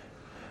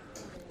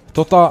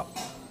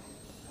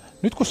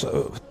 Nyt kun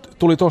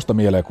tuli tuosta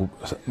mieleen, kun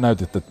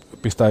näytit, että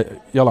pistää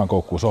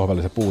jalankoukkuun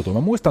sohvalle se puutuu.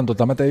 Mä muistan,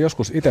 mä tein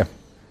joskus itse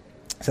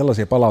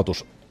sellaisia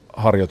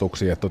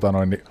palautusharjoituksia, että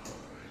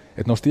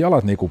nosti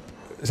jalat niinku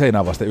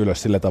seinään vasten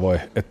ylös sillä tavoin,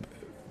 että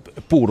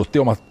puudutti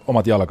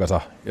omat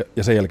jalkansa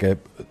ja sen jälkeen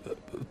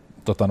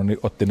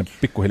otti ne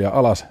pikkuhiljaa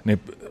alas,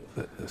 niin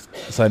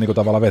sai niinku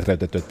tavallaan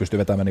vetreytettyä, että pystyi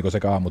vetämään niinku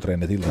sekä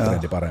aamutreeni että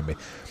iltatreeni paremmin.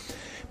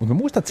 Mutta mä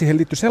muistan, että siihen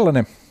liittyi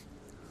sellainen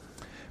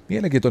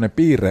mielenkiintoinen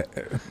piirre.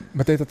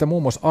 Mä tein tätä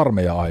muun muassa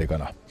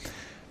armeija-aikana.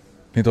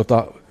 Niin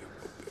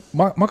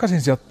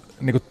makasin sieltä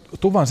niin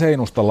tuvan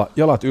seinustalla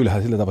jalat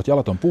ylhäällä sillä tavalla, että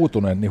jalat on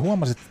puutuneet, niin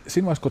huomasin, että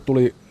siinä vaiheessa, kun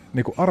tuli,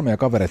 niin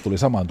armeijakavereet tuli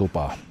samaan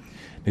tupaan,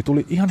 niin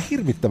tuli ihan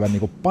hirvittävän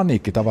niin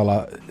paniikki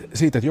tavallaan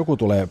siitä, että joku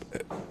tulee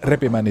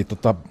repimään, niin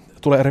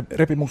tulee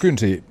repi mun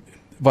kynsiä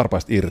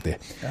varpaista irti.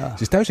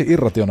 Siis täysin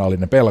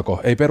irrationaalinen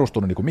pelko, ei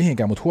perustunut niin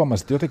mihinkään, mutta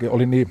huomasin, että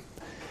jotenkin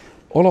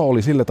olo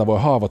oli sillä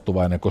tavoin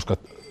haavoittuvainen, koska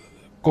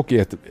koki,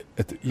 että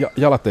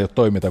jalat ei ole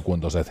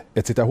toimintakuntoiset,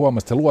 että sitä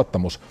huomasi, että se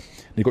luottamus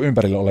niin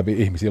ympärillä oleviin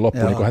ihmisiin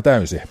loppui niin ihan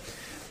täysin.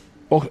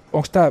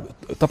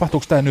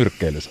 Tapahtuuko tämä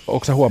nyrkkeilys?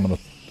 Onko sä huomannut?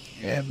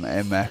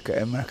 En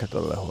mä ehkä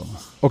tolleen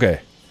huomaa. Okei.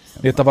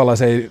 Niin tavallaan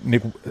se ei,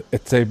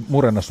 että se ei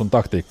murenna sun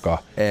taktiikkaa,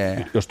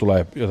 jos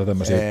tulee jotain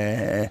tämmöisiä?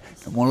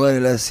 No, mulla oli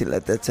yleensä silleen,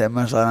 että se en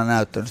mä aina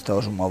näyttänyt sitä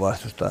osumaa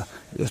vastustaa.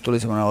 Jos tuli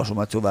semmoinen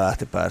osuma, että sun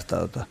välähti päästä,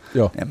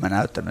 niin en mä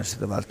näyttänyt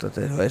sitä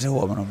välttämättä. Ei se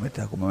huomannut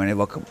mitään. Kun mä menin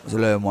vaikka,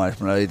 se löi mua, niin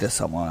mä olin itse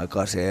samaan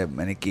aikaan, siihen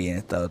meni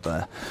kiinni tai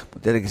jotain. Mutta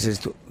tietenkin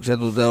se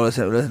tuntuu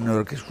olemaan yleensä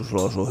nyrkissä, kun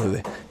sulla osuu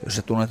hyvin. Jos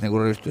sä tunnet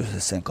niin rystyssä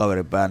sen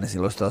kaverin pään, niin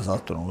silloin sitä on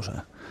sattunut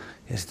usein.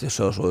 Ja sitten jos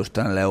se osuu just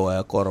tänne leuaan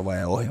ja korvaan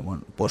ja ohi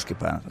mun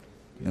poskipään,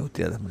 niin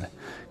tietäminen.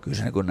 Kyllä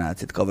sä niin näet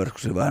sit kaverissa,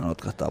 kun se vähän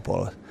notkahtaa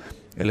polvet.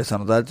 Eli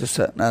sanotaan, että jos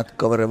sä näet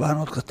kaverin vähän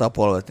notkahtaa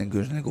polvet, niin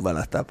kyllä se niin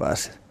välähtää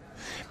päässä.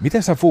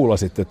 Miten sä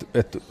fuulasit,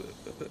 että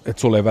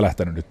sulle ei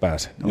välähtänyt nyt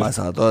päässä? No mä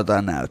saatoin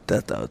jotain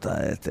näyttää tai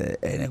jotain, että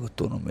ei niin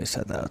tunnu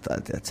missään tai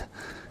jotain, tiedätkö.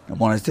 No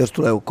monesti jos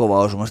tulee joku kova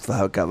osuma, sitten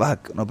vähän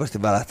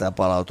nopeasti välähtää ja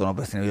palautuu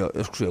nopeasti, niin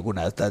joskus joku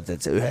näyttää, että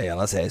se yhden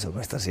jalan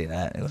seisomista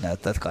siinä niin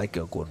näyttää, että kaikki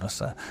on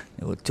kunnossa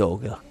niin kuin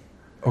jokilla.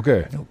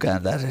 Okei. Niin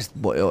kääntää se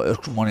sitten,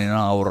 joskus moni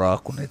nauraa,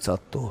 kun niitä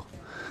sattuu.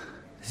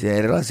 Siellä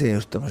erilaisia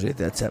just tämmöisiä,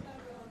 että se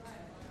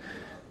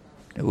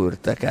niin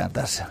yrittää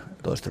kääntää se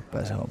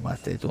toistepäin se homma,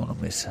 ettei tunnu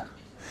missään.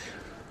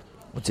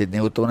 Mutta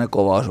sitten niin tuollainen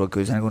kova osuma,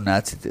 kyllä sä niin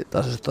näet sitten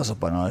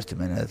tasapainoisesti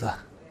menee.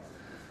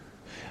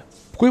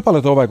 Kuinka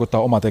paljon tuo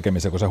vaikuttaa oma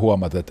tekemiseen, kun sä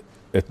huomaat, että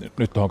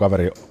nyt tuohon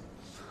kaveri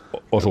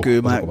osuu?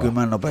 No, kyllä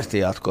mä nopeasti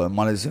jatkoin.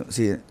 Mä olin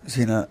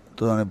siinä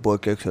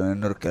poikkeuksellinen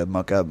nyrkkeily,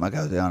 että mä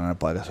käytin aina ne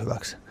paikat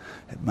hyväksi.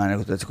 Et mä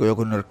että kun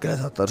joku nyrkkeily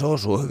saattaa, se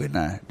osuu hyvin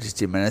näin, niin sitten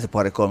siinä menee se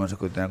 2-3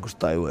 sekuntia, kun se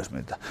tajuu edes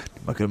mitään.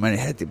 Niin mä kyllä menin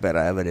heti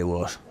perään ja vedin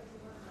ulos.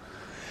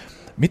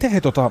 Miten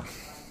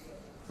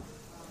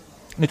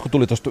nyt kun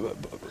tuli tuosta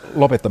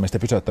lopettamista ja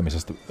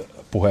pysäyttämisestä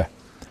puhe,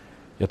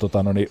 ja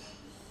niin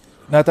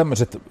nämä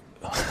tämmöiset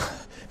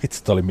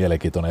Itse oli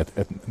mielenkiintoinen,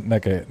 että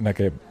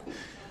näkee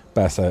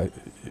päässä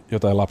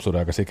jotain lapsuuden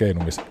aikaisia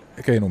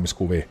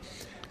keinumiskuvia.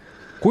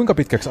 Kuinka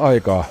pitkäksi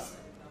aikaa,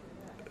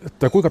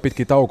 tai kuinka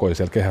pitkiä taukoja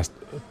siellä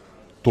kehästä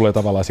tulee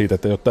tavallaan siitä,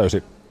 että ei ole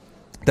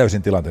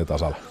täysin tilanteen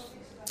tasalla?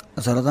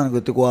 No sanotaan,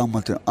 että joku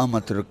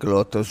ammattirykkelö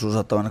ottaa, jos sinulla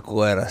saattaa mennä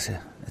koko erässä,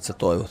 että sä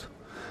toivot.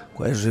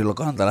 Kun ei silloin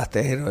kannata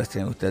lähteä hirveästi,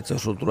 niin että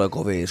jos sulla tulee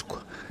kovin isku.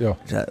 Joo.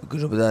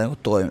 Kyllä sun pitää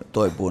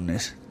toipua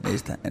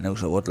niistä ennen kuin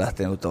sä voit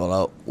lähteä niin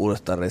tavallaan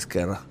uudestaan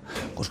riskeeraan.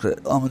 Koska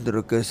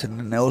ammattirykkelöissä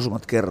ne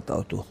osumat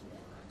kertautuu,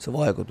 se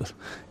vaikutus.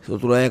 Sulla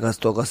tulee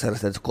ekasta tokas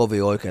erästä, että se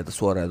kovin oikeita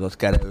suoraan tuot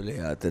käden yli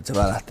ja että se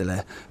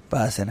välähtelee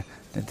pääsen.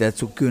 Niin teet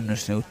sun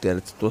kynnys, niin kun tiedät,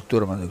 että sä tulet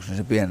tyrmätyksi, niin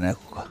se pienenee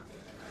koko ajan.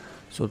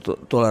 Sun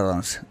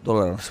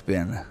toleranssi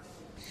pienenee.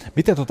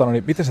 Miten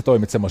sä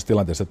toimit semmoisessa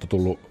tilanteessa, että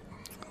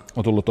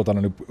on tullut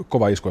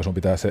kova isku ja sun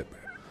pitää se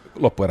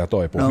loppuerä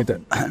toipua?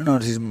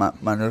 No siis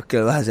mä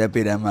nyrkkeilen vähän siellä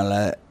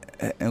pidemmällä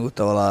niin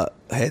tavallaan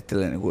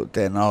heittelen, niin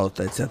teen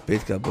aloitteet sieltä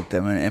pitkällä, mutta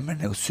en mene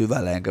niin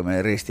syvälle enkä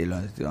mene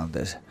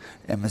ristiinlyöntitilanteeseen.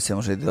 En mene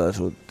semmoisiin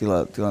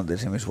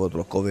tilanteisiin, missä voi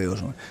tulla kovin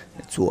osuma.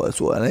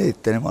 Suojelen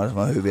itseäni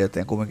mahdollisimman hyvin ja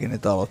teen kumminkin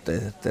niitä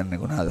aloitteita, että en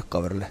niin näytä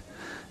kaverille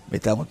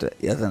mitään, mutta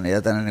jätän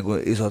ne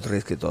niin isot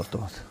riskit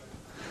ottamatta.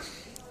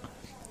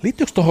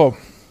 Liittyykö tuohon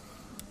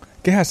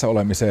kehässä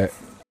olemiseen?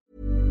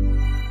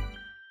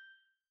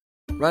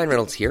 Ryan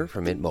Reynolds here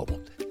from Mint Mobile.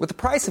 With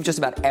the price of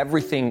just about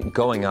everything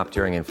going up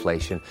during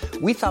inflation,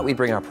 we thought we'd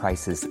bring our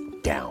prices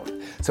down.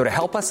 So to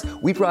help us,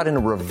 we brought in a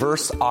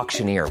reverse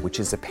auctioneer, which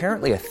is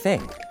apparently a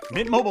thing.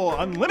 Mint Mobile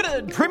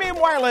Unlimited Premium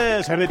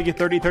Wireless. How to get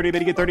 30, 30, bit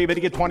to get 30, bit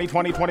to get 20,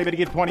 20, 20, bit to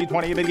get 20,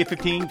 20, bit to get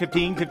 15,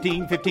 15,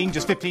 15, 15,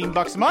 just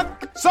 $15 a month?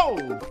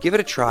 Sold! Give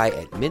it a try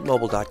at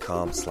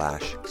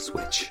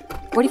mintmobile.com/switch.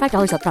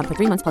 $45 up front for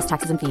 3 months plus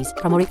taxes and fees.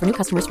 Promo rate for new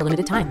customers for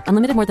limited time.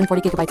 Unlimited more than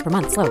 40 gigabytes per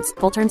month. Slows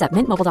full terms at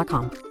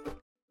mintmobile.com.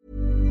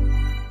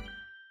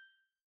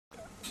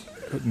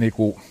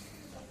 Niinku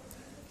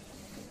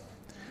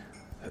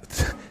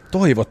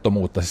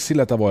toivottomuutta siis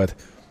sillä tavoin, että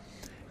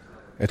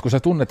kun sä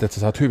tunnet, että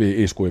sä saat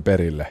hyviä iskuja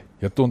perille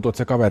ja tuntuu, että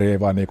se kaveri ei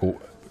vaan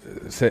niinku,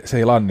 se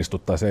ei lannistu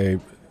tai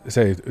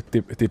se ei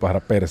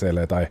tipahda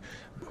perseelle tai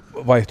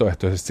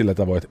vaihtoehtoisesti sillä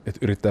tavoin, että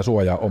yrittää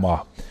suojaa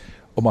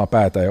omaa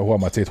päätä ja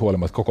huomaa, että siitä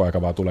huolimatta koko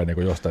aika vaan tulee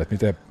niinku jostain, että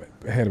miten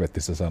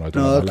helvettissä sanoit.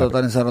 No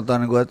niin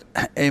sanotaan, että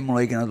ei mulla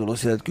ikinä tullut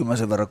sieltä, että kyllä mä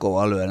sen verran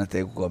kovaa lyön, että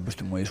ei kukaan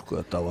pysty mun iskuja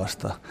ottaa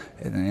vastaan.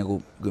 Että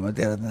kyllä mä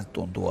tiedän, että ne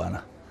tuntuu aina.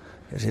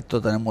 Ja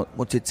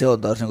mutta sitten se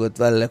on taas,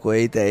 että välillä kun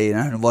itse ei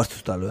nähnyt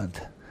vastustaa lyöntä.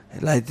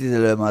 Lähdit itse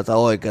lyömään jotain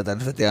oikeata,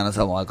 niin se veti aina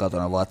samaan aikaan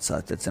tuonne vatsaan,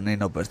 että se niin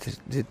nopeasti.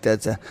 Sitten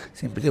että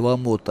siinä piti vaan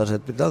muuttaa se,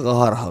 että pitää alkaa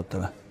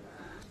harhauttelemaan.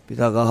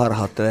 Pitää alkaa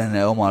harhauttelemaan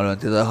ennen omaa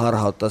lyöntiä tai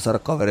harhauttaa saada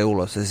kaveri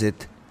ulos ja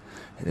sitten.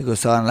 Eli kun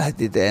sä aina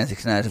lähdit itse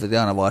ensiksi näin, se veti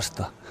aina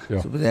vastaan.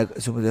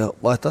 Sun pitää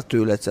vaihtaa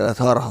tyyliä, että sä lähdet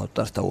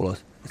harhauttaa sitä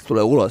ulos. Että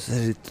tulee ulos ja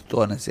sitten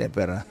toinen siihen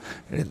perään,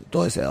 eli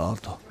toiseen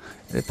aaltoon.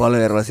 Eli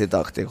paljon erilaisia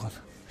taktiikoita.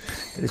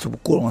 Eli sun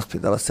kulmasta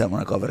pitää olla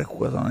semmoinen kaveri,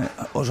 joka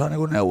osaa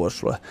neuvoa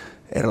sulle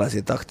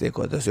erilaisia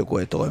taktiikoita, jos joku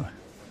ei toimi.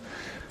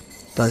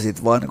 Tai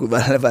sitten vaan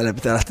välillä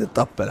pitää lähteä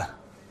tappelemaan.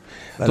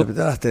 Välillä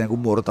pitää lähteä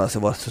murtaa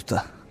se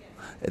vastusta,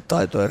 että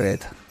taito ei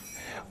reitä.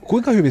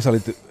 Kuinka hyvin sä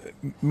olit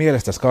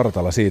mielestäsi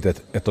kartalla siitä,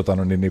 että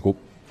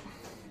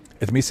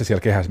missä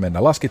siellä kehässä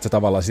mennään? Laskit sä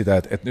tavallaan sitä,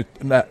 että nyt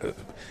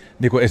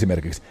niin kuin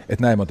esimerkiksi,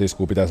 että näin monta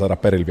iskua pitää saada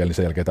perille vielä, niin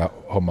sen jälkeen tämä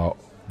homma on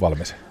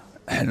valmis?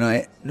 No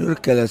ei,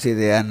 nyrkkeilijä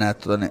siitä jännää,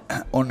 että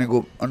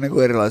on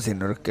erilaisia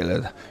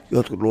nyrkkeilijöitä.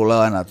 Jotkut luulee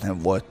aina, että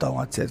ne voittaa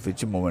matsia, että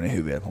vitsi mun meni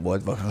hyvin, että mä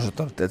voit vaikka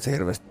osoittanut, että se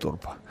hirveästi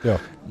turpaa. Joo.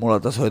 Mulla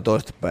taas oli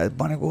toistepäin,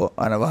 että mä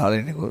aina vähän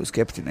olin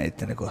skeptinen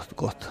itteni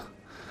kohtaan.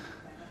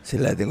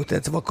 Silleen,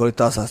 että vaikka oli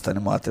tasasta,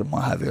 niin mä ajattelin, että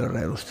mä häviön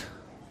reilusti.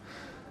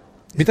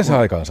 Mitä se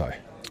aikaan sai?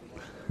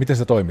 Miten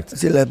sä toimit?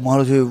 Silleen, että mä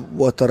haluaisin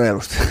voittaa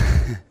reilusti.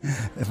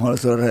 Mä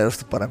haluaisin olla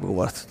reilusti parempi kuin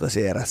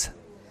vastustaisi erässä.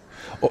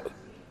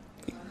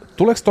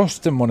 Tuleeko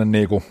tuossa semmoinen,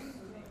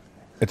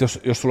 että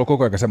jos sulla on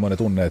koko ajan semmoinen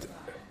tunne,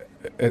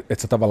 että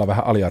sä tavallaan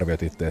vähän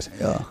aliarvioit itteesi,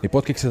 niin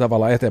potkiko se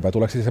tavallaan eteenpäin?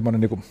 Tuleeko se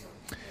semmoinen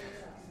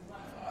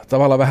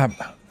tavallaan vähän,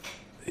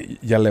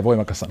 jälleen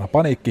voimakas sana,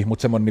 paniikki,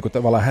 mutta semmoinen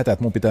tavallaan hätä,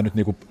 että mun pitää nyt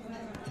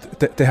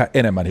tehdä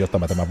enemmän, jotta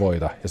mä tämän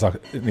voitan. Ja saa,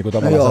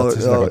 tavallaan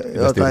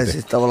joo, tai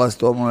siis tavallaan se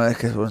tuo mulle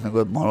ehkä semmoista,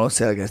 että mä haluan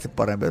selkeästi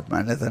parempi, että mä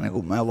en näitä,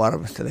 mä en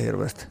varmistele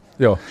hirveästi.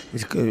 Joo.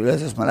 Siis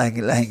yleensä jos mä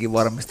lähdinkin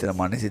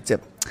varmistelemaan, niin sitten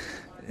se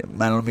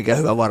mä en ole mikään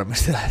hyvä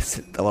varmistella,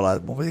 tavallaan,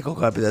 että mun piti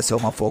koko ajan pitää se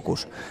oma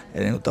fokus,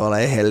 eli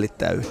tavallaan ei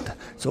hellittää yhtä.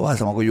 Se on vähän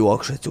sama kuin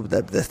juoksu, että sun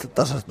pitää sitä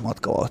tasaista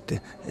matkavauhtia,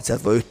 että sä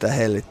et voi yhtään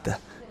hellittää,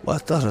 vaan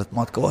tasaista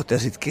matkavauhtia ja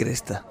sit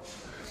kiristää.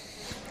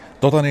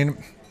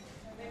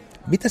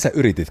 Mitä sä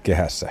yritit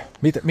kehässä?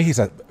 Mihin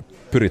sä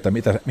pyrit tai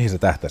mihin sä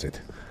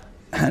tähtäsit?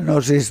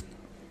 No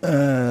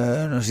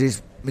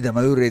siis mitä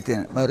mä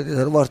yritin? Mä yritin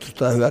saada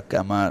vastustaa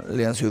hyökkäämään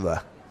liian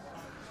syvää.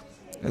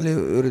 Eli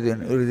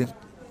yritin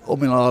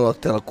omilla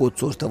aloitteilla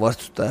kutsua sitä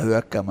vastustaa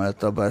hyökkäämään,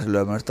 jotta pääsin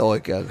lyömään sitä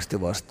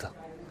oikeasti vastaan.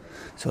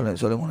 Se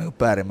oli mun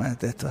päällimmäinen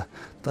tehtävä.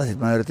 Tai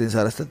sitten mä yritin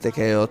saada sitä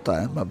tekemään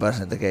jotain, että mä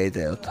pääsin tekemään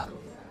itse jotain.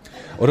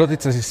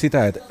 Odotit sä siis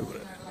sitä, että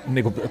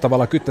niinku,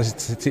 tavallaan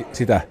kyttäisit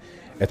sitä,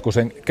 että kun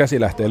sen käsi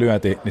lähtee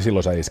lyöntiin, niin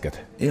silloin sä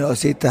isket. Joo,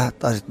 sitä,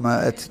 tai sitten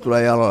että se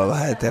tulee jaloilla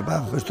vähän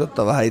eteenpäin. Mä pystyn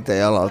ottaa vähän itse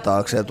jalalla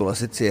taakse ja tulla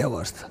sitten siihen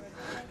vastaan.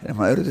 Ja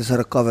mä yritin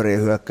saada kaveria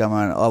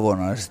hyökkäämään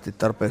avonaisesti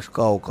tarpeeksi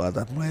kaukaa,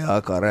 tai mulla ei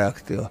aikaa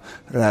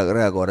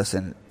reagoida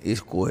sen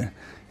iskuihin.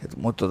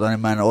 Mutta niin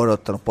mä en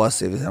odottanut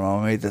passiivisena,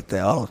 mä itse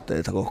tein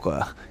aloitteita koko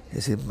ajan.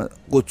 Ja sitten mä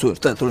kutsuin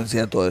sitä ja tulin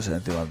siihen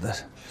toiseen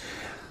tilanteeseen.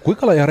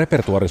 Kuinka laaja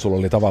repertuaari sulla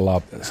oli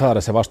tavallaan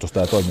saada se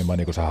vastustaja toimimaan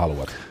niin kuin sä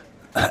haluat?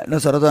 No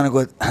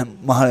sanotaan, että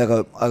mä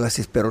olin aika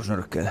siis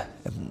perusnyrkkeilijä.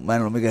 Mä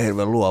en ollut mikään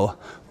hirveän luova.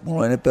 Mulla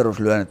oli ne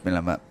peruslyönnit,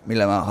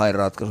 millä mä hain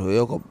ratkaisuja.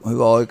 Joko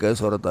hyvä oikein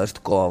suora tai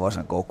sitten kova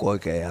vasen koukku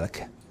oikein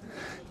jälkeen.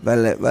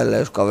 Välillä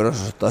jos kaveri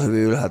osoittaa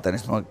hyvin ylhäältä,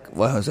 niin mä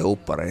vaihoin sen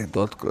uppariin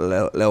tuolta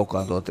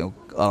leukaan tuolta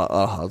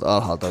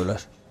alhaalta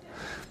ylös.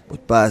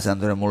 Mutta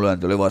pääsääntöinen mun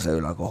lyönti oli vasen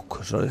yläkoukku.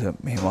 Se oli se,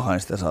 mihin mä hain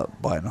sitä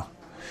painoa.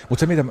 Mutta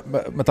se, mitä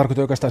mä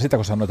tarkoitan oikeastaan sitä,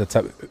 kun sanoit, että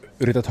sä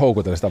yrität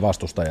houkutella sitä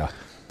vastustajaa,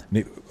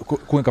 niin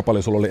kuinka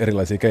paljon sulla oli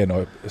erilaisia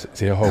keinoja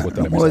siihen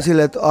houkuttelemiseen? Mulla oli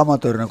silleen, että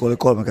amatöörinä, kun oli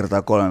 3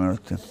 kertaa 3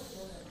 minuuttia,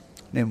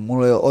 niin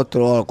mulla oli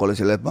ottelu alku oli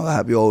silleen, että mä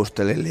vähän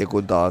joustelin,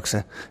 liikuin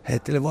taakse,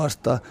 heittelin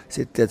vastaan.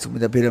 Sitten tiedätkö,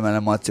 mitä pidemmälle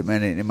matsi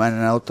meni, niin mä en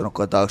enää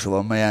ottanutkaan taakse,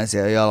 vaan mä jäin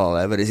siellä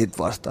jalalla ja vedin sit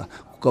vastaan.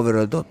 Kun kaveri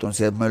oli tottunut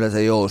siihen, että mä yleensä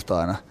joustan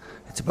aina,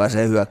 että se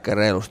pääsee hyökkään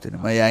reilusti,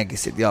 niin mä jäinkin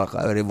sit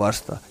jalkaan ja vedin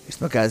vastaan. Ja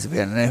sitten mä käänsin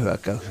vielä ne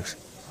hyökkäykseksi.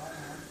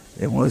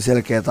 Ja mulla oli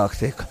selkeä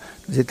taktiikka.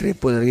 No sitten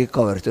riippui tietenkin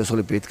kaverista, jos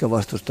oli pitkä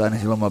vastustaja, niin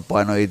silloin mä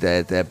painoin itse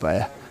eteenpäin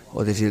ja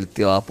otin silti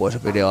tilaa pois ja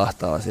pidin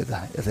ahtaalla sitä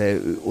ja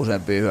tein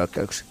useampia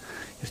hyökkäyksiä.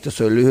 Ja sitten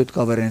jos oli lyhyt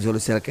kaveri, niin se oli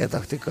selkeä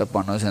taktiikka ja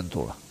painoin sen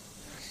tulla.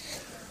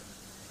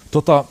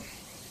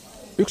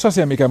 Yksi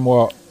asia, mikä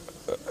mua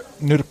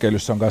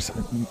nyrkkeilyssä on kanssa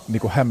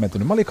niinku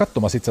hämmentynyt. Mä olin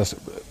katsomassa itse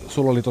asiassa,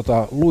 sulla oli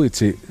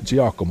Luigi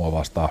Giacomo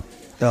vastaan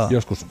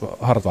joskus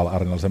Hartwall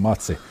Arenalla se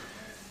matsi.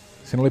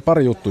 Siinä oli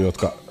pari juttua,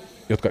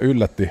 jotka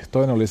yllätti.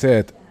 Toinen oli se,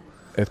 että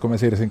kun mä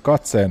siirsin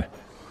katseen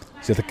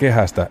sieltä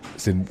kehästä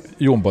sinne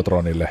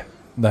Jumbotronille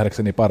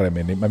nähdäkseni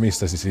paremmin, niin mä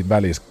missasin siinä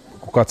välissä,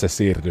 kun katse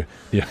siirtyi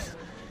ja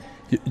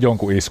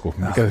jonkun isku,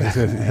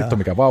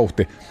 mikä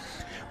vauhti.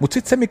 Mutta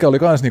sitten se, mikä oli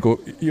kans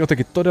niinku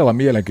jotenkin todella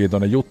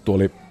mielenkiintoinen juttu,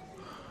 oli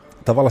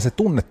tavallaan se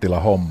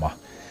tunnetila-homma.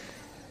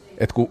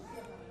 Että kun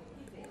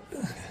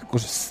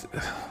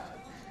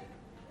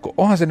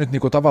onhan se nyt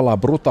niinku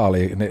tavallaan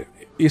brutaali, ne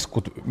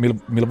iskut,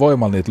 millä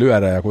voimalla niitä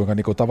lyödään ja kuinka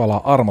niinku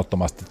tavallaan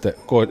armottomasti te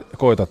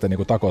koitatte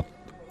niinku takot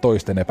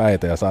toistenne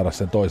päitä ja saada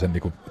sen toisen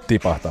niinku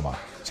tipahtamaan.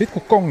 Sitten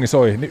kun kongi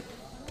soi, niin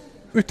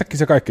yhtäkkiä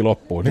se kaikki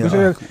loppuu. Niinku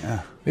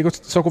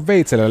se on kuin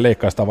veitsellä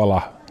leikkaisi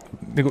tavallaan,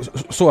 niinku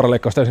suora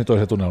leikkaus täysin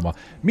toiseen tunnelmaan.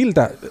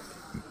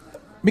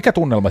 Mikä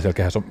tunnelma siellä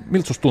kehässä on?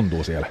 Miltä susta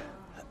tuntuu siellä?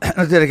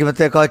 No tietenkin mä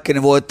teen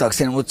kaikkeni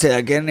voittaakseni, mutta sen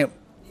jälkeen niin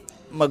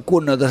mä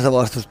kunnioitan sitä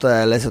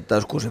vastustajaa, ellei se ole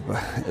täys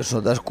kusipää. Jos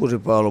on täys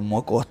kusipää ollut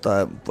mua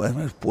kohtaan,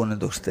 esimerkiksi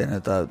punnitukset tehnyt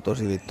jotain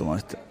tosi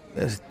vittumasti,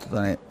 ja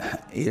sitten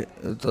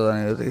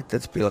jotenkin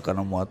teet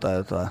pilkannut mua tai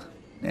jotain,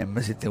 niin en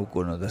mä sitten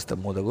kunnioita sitä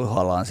muuta kuin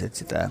halaan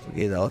sitä ja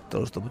kiitän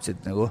ottelusta, mutta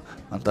sitten niin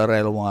antaa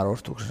reilun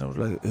arvostuksen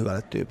semmoiselle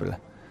hyvälle tyypille.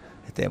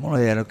 Että ei mulla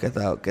jäänyt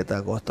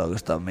ketään kohtaa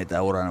oikeastaan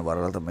mitään uranin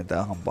varrelta,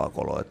 mitään hampaa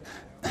koloa.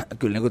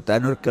 Kyllä niin tämä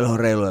nyrkkeily on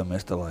reilujen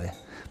miestä laji.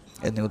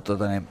 Että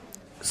niin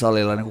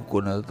salilla niin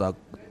kunnioitetaan,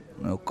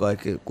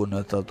 kaikki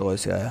kunnioittaa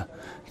toisiaan. Ja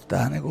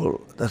tähän, niin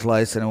tässä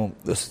lajissa, niin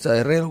jos et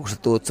sä reilu, kun sä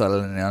tuut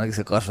salille, niin ainakin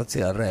sä kasvat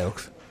siellä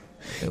reiluksi.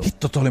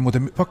 Hitto, oli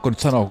muuten pakko nyt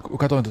sanoa, kun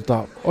katsoin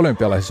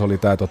olympialaisissa oli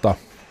tää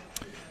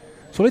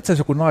se oli itse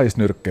asiassa joku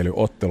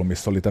naisnyrkkeilyottelu,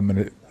 missä oli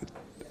tämmöinen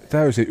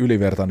täysin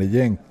ylivertainen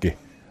jenkki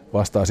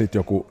vastaan sitten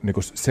joku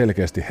niinku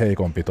selkeästi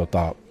heikompi,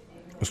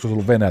 olisiko se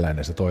ollut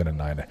venäläinen se toinen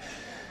nainen.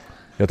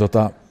 Ja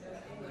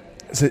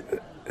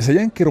se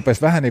jenkki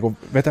rupesi vähän niinku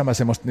vetämään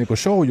semmoista niinku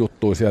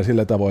show-juttua siellä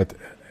sillä tavoin, että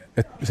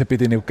se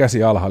piti niinku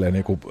käsi alhaalle ja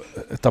niinku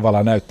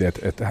tavallaan näytti,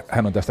 että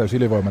hän on tästä täysin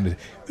ylivoimainen.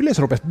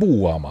 Yleensä rupesi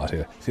buuaamaan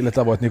sillä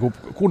tavoin, että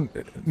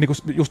niinku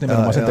just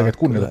nimenomaan sen takia, että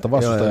kunnioitetta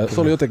vastustaa.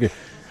 Se oli jotenkin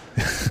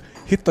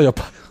hitto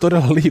jopa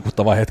todella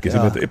liikuttava hetki,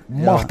 että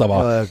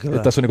mahtavaa, että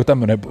tässä on niinku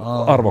tämmöinen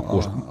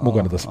arvokkuus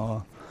mukana tässä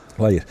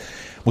lajissa.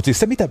 Mutta siis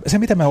se,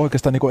 mitä mä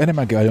oikeastaan niinku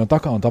enemmänkin ajoin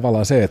takaa, on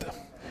tavallaan se, että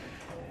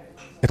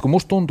kun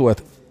musta tuntuu,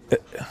 että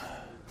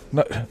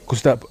kun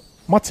sitä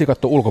matsia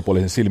katsoo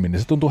ulkopuolisen silmin, niin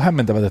se tuntuu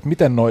hämmentävältä, että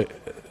miten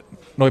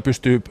noi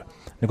pystyy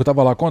niinku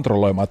tavallaan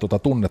kontrolloimaan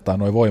tunnettaan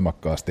noin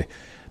voimakkaasti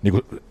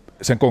niinku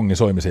sen kongin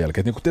soimisen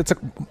jälkeen. Niinku, tiedätkö,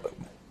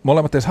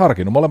 molemmat edes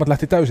harkinnut, molemmat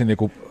lähti täysin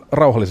niinku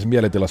rauhallisessa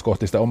mielentilassa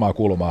kohti sitä omaa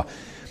kulmaa.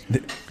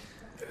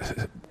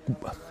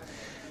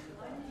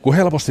 Kun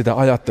helposti sitä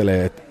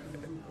ajattelee,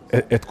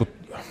 että kun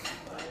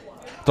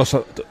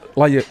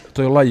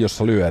toi on laji,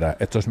 jossa lyödään,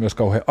 että se olisi myös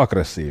kauhean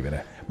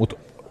aggressiivinen, mutta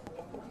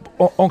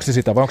onko se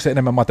sitä vai onko se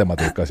enemmän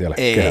matematiikkaa siellä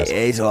kehässä?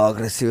 Ei se ole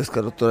aggressiivista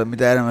katsottua.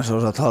 Mitä enemmän sä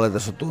osaat hallita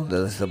sun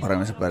tunteita, sitä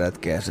paremmin sä pärjät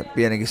kehässä.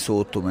 Pienikin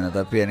suuttuminen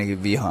tai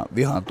pienikin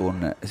vihan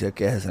tunne siellä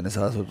kehässä, niin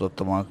saa sut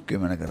ottamaan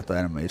 10 kertaa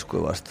enemmän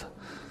iskuja vastaan.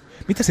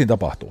 Mitä siinä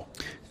tapahtuu?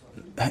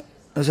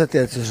 No sä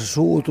tiedät, että jos sä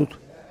suutut,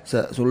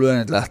 sun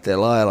lyönnit lähtee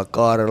laajalla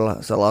kaarella,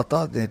 sä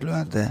lataat niitä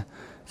lyöntejä,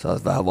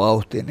 saat vähän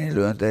vauhtia, niin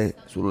lyöntei,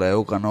 sun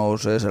leuka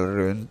nousee, sä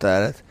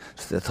ryntäilet,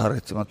 sä teet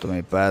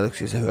harkitsemattomia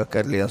päätöksiä, sä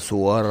hyökkäät liian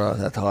suoraan,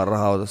 sä et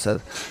harhauta, sä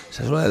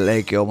sulle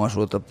leikki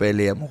omaisuutta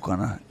peliä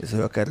mukana ja sä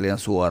hyökkäät liian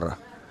suoraan.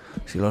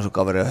 Silloin sun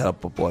kaveri on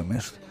helppo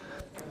poimia.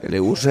 Eli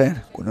usein,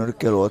 kun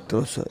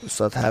nyrkkeilyottelussa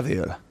saat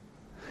häviöllä,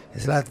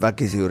 ja sä lähdet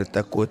väkisin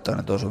yrittää kuittaa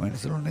ne osumia, niin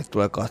silloin niitä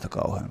tulee kahta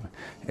kauheammin.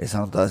 Eli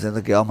sanotaan sen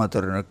takia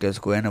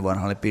amatöörinyrkkeilyssä, kun ennen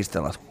vanha oli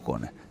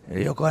pistelaskukone.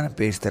 Eli jokainen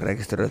piste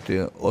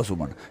rekisteröityy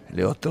osuman.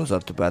 Eli ottelu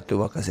saattoi päättyä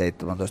vaikka 17-12.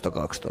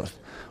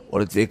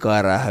 Olit vika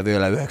erää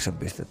häviöllä 9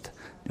 pistettä.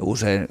 Niin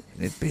usein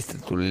niitä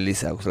pisteitä tuli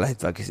lisää, kun sä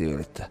lähdit väkisin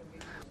yrittää.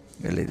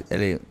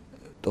 Eli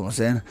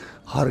tuollaiseen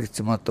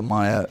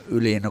harkitsemattomaan ja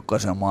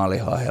yliinnokkaiseen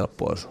maaliin on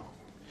helppo osua.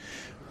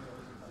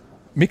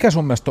 Mikä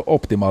sun mielestä on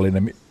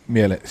optimaalinen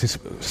siis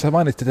sä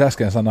mainitsit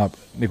äsken sanaa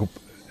niin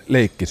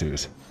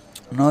leikkisyys.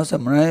 No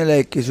semmoinen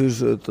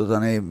leikkisyys,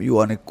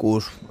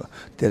 juonikkuus,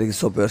 tietenkin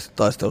sopivasti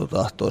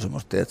taistelutahtoa,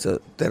 semmoista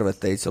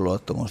tervettä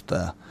itseluottamusta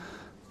ja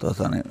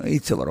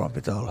itse varmaan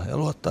pitää olla ja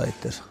luottaa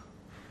itseensä.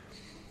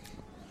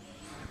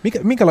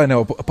 Minkälainen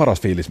on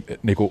paras fiilis?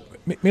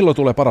 Milloin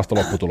tulee parasta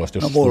lopputulosta?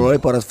 No mulla oli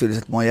paras fiilis,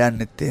 että mua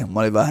jännitti. Mä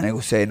olin vähän niin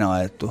kuin seinään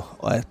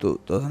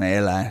ajettu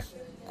eläin.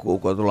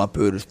 Kun tullaan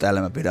pyydystä,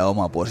 täällä mä pidän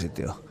omaa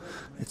positioon.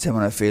 Että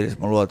semmoinen fiilis,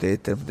 mä luotin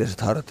itse, että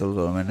miten harjoittelut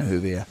on mennyt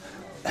hyvin.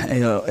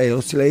 Ei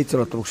ollut sille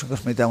itseluottamuksen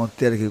kanssa mitään, mutta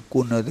tietenkin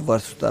kunnioitin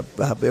vastustajaa,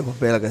 vähän jopa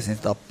pelkäsin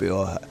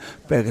tappioon,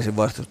 pelkäsin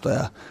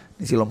vastustajaa.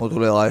 Niin silloin mulla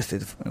tuli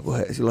aistit,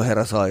 silloin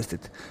heräsi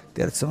aistit.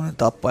 Tiedätkö, semmoinen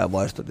tappajan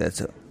vaisto,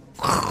 tiedätkö?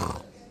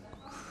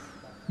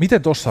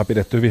 Miten tuossa on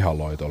pidetty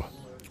vihanloitolla?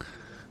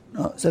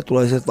 No se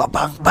tulee sieltä vaan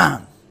bang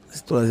bang.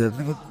 Se tulee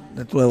sieltä,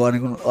 ne tulee vaan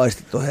niin kuin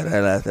aistit on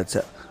hereillä, että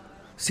se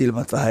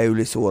silmät vähän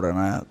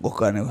ylisuurena ja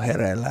koko ajan niin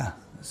hereillään.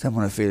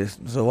 Semmoinen fiilis,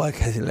 no se on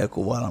vaikea silleen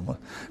kuvailla,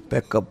 mutta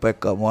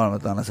Pekka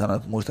maailmat aina sanoo,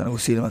 että muista niin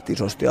silmät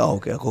isosti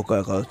auki ja koko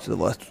ajan katsot sitä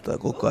vastustaa ja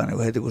koko ajan niin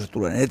heti kun se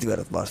tulee, niin heti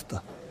verrat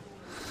vastaan.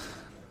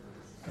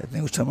 Että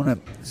niin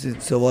semmoinen,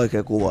 se on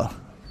vaikea kuvailla.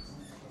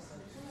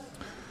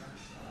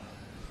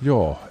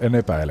 Joo, en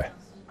epäile.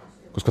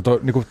 Koska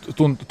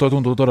toi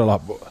tuntuu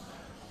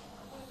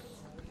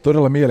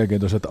todella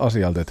mielenkiintoiselta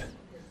asialta,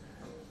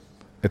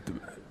 että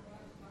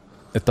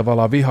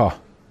tavallaan viha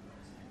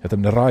ja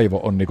tämmöinen raivo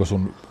on niinku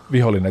sun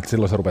vihollinen, että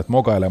silloin sä rupeat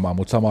mokailemaan,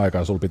 mutta samaan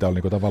aikaan sulla pitää olla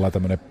niinku tavallaan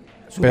tämmöinen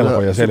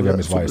pelko ja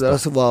selviämisvaisto.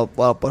 Sun pitää olla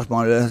valppaus, mä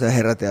olin yleensä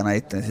herätijänä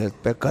itteni sieltä,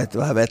 että Pekka heitti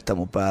vähän vettä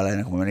mun päälle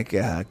ennen kuin mä menin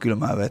kehään,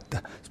 kylmää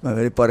vettä. Sitten mä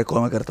vedin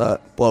 2-3 kertaa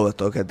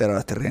polvet oikein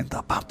terävästi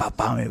rintaan, pam,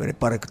 mä vedin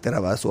 2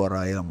 terävää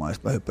suoraan ilmaan ja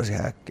sitten mä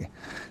hyppäsin häkkiin.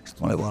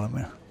 Sitten mä olin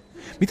valmiina.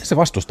 Mitä se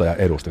vastustaja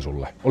edusti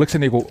sulle? Oliko se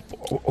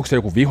onko se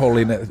joku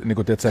vihollinen,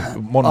 tiedätkö,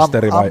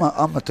 monsteri vai?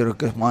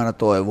 Ammattirykkäys mä aina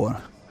toivoin.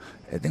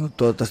 Että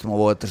toivottavasti mä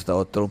voittaisin sitä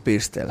ottelun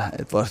pisteellä,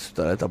 että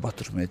vastustajalle ei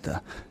tapahtuisi mitään.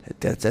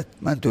 Että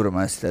mä en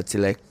tyrmäisi sitä, että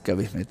sille ei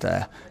kävisi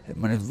mitään. Et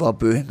mä nyt vaan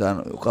pyyhin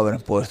tämän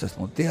kaverin pois tästä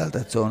mun tieltä,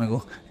 että se on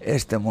niinku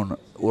este mun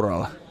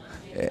uralla.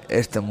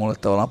 Este mulle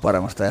tavallaan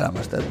paremmasta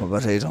elämästä, että mä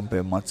pääsen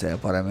isompiin matseihin ja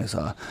paremmin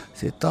saa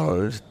siitä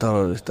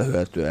taloudellista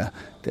hyötyä.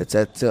 Että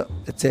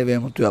se ei vie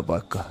mun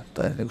työpaikkaa,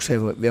 tai niinku se ei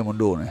vie mun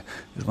duunia.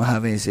 Jos mä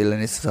häviin sille,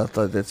 niin se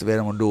saattaa, että se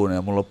vie mun duunia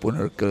ja mun loppuu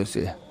nyrkkeily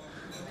siihen.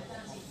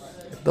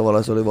 Et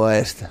tavallaan se oli vaan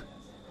este.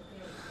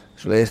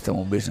 Se oli este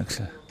mun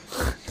bisnekseen.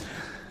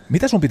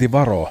 Mitä sun piti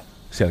varoa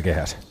siellä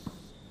kehässä?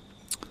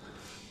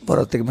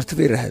 Varoa tekemästä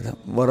virheitä.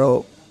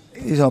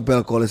 Iso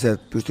pelko oli se,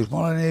 että pystyykö mä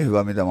olemaan niin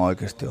hyvä, mitä mä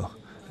oikeasti oon.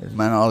 Että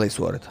mä en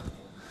alisuorita.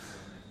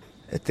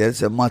 Että tiedät,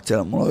 se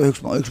mulla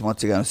on yksi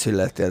matsi käynyt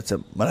silleen, että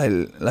tiedät, mä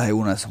lähdin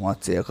unessa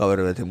matsiin ja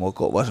kaveri veti mua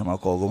vasemmalla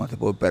koukumaan ja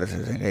puhuin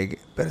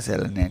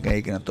perseelle, niin enkä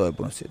ikinä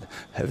toipunut siitä.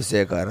 Hävisi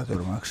eka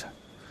erätyrmäyksellä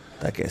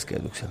tai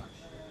keskeytyksellä.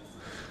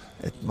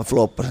 Että mä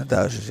floppasin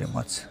täysin siinä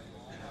matsiin.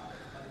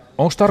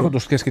 Onko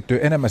tarkoitus keskittyä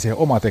enemmän siihen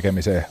omaan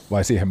tekemiseen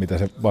vai siihen, mitä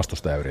se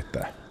vastustaja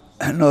yrittää?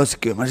 No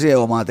kyllä mä siihen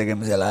omaan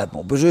tekemiseen lähden.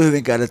 Mun pysyy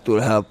hyvin kädet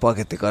ylhäällä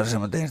paketti kanssa ja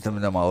mä tein sitä,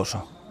 mitä mä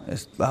osaan. Ja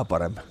sitten vähän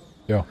paremmin.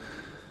 Joo.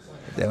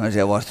 Että en mä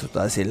siihen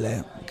vastustaa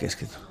silleen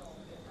keskity.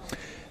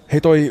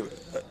 Hei toi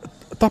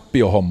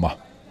tappiohomma.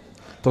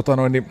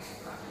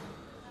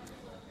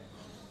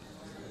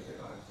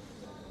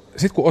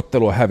 Sitten kun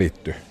ottelu on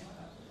hävitty,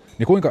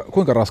 niin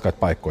kuinka raskaat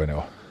paikkoja ne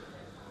on?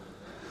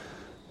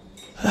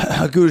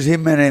 Kyllä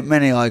siinä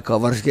meni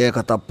aikaa, varsinkin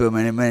eka tappio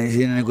meni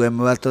siinä, niin kuin en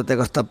mä välttämättä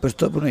ekasta tappiosta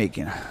toipunut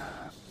ikinä.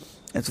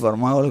 Et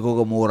varmaan oli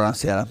koko muuraan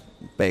siellä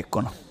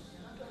peikkona.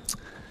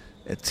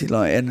 Et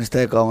silloin ennen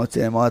sitä ekaa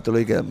matsia mä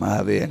ajattelin ikinä, että mä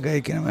häviin, enkä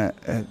ikinä me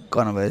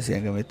kanveisiin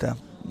enkä mitään.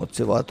 Mutta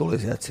se vaan tuli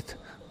sieltä sitten.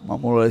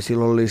 Mulla oli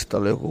silloin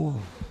listalla joku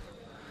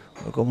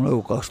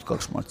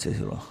 22 matsia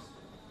silloin.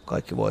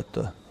 Kaikki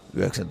voittoja,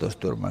 19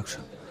 tyrmäyksiä.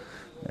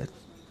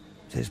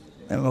 Siis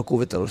en mä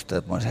kuvitellut sitä,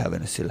 että mä olisin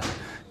hävinnyt sillä.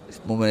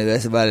 Sitten mun meni vielä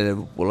se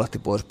välillä, pullahti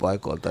pois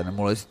paikoilta, niin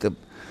mulla oli sitten,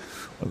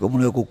 oliko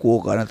mulla joku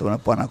kuukauden tämmöinen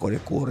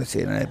panakodikuuri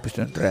siinä, ei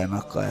pystynyt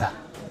treenaakaan ja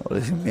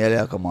oli siinä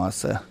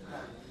mieliaikamaassa ja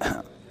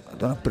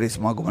tuonne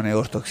Prismaan, kun meni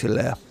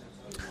ostoksille ja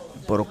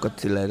porukkat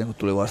silleen, niin kun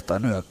tuli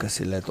vastaan nyökkäs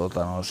silleen, että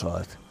otan osaa,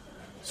 että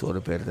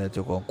suurin piirtein, että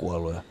joku on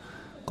kuollut ja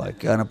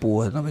kaikki aina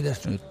puhuu, että no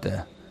mitäs nyt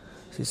ja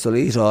Siis se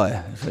oli iso aihe,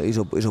 se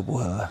iso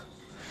puheenaihe.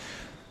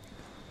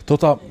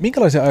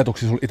 Minkälaisia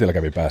ajatuksia sinulla itsellä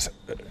kävi päässä?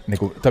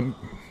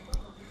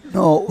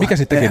 Mikä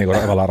sitten teki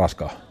tavallaan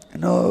raskaa?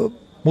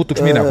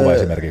 Muuttuiko minäkuva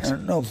esimerkiksi?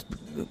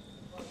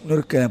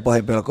 Nyrkkeiden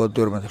pahin pelko on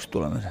tyrmätyksi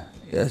tuleminen.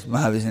 Ja mä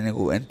hävisin,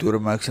 en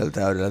tyrmäyksellä,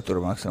 täydellä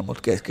tyrmäyksellä,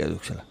 mutta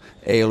keskeytyksellä.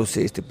 Ei ollut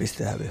siisti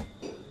pistehäviö.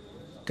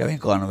 Kävin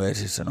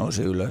kanveesissa,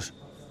 nousin ylös,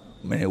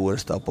 menin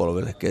uudestaan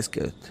polville,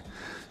 keskeytettiin.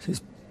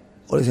 Siis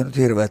oli se nyt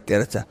hirveä, että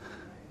tiedät sä,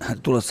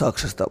 tulla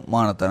Saksasta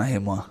maanantaina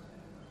himaan,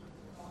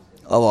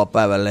 avaa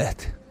päivän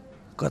lehti,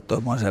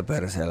 katsoi mä siellä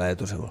perseellä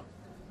etusivulla.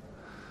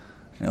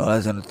 Niin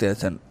oli se nyt, tiedät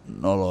sen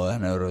noloa ja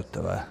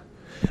nöyryyttävää.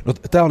 No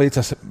tää oli itse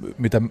asiassa,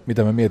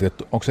 mitä mä mietin,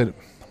 että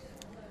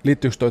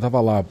liittyykö toi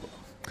tavallaan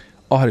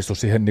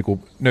ahdistus siihen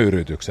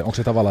nöyryytykseen? Onko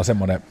se tavallaan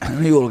semmoinen...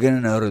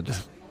 Julkinen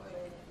nöyryytys.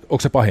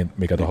 Onko se pahin,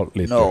 mikä tuohon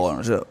liittyy? No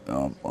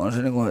on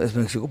se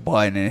esimerkiksi joku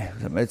paini, niin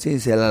sä menet siinä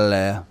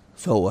selälleen ja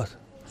souat.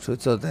 Sitten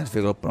sä oot ensi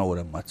viikonloppuna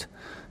uuden matsin.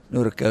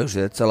 Nyrkkäys,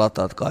 että sä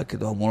lataat kaikki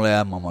tuohon. Mulla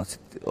ei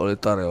M-matsit oli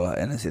tarjolla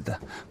ennen sitä.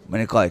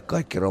 Meni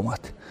kaikki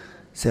romahti.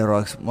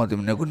 Seuraavaksi mä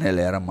otin joku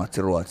 4 erän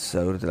matsi Ruotsissa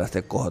ja yritin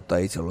lähteä kohottaa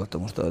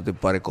itseluottamusta. Otin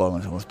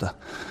 2-3 semmoista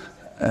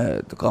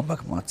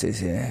comeback-matsia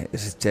siihen ja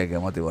sitten CG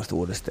mä otin vasta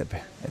uuden stepin.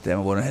 Että en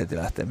mä voinut heti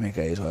lähteä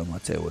mihinkään isoja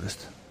matseja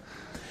uudestaan.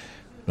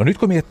 No nyt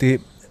kun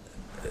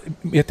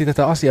miettii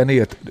tätä asiaa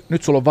niin, että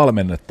nyt sulla on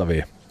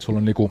valmennettavia, sulla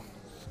on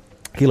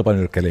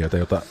kilpanyrkkelijöitä,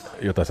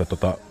 jota sä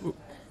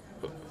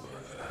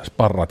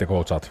sparraat ja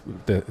coachaat,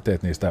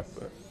 teet niistä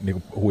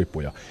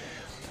huippuja.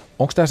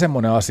 Onko tämä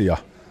semmoinen asia,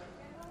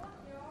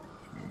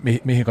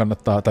 mihin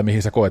kannattaa, tai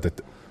mihin sä koet,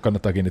 että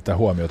kannattaa kiinnittää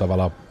huomioon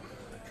tavallaan?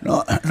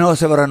 No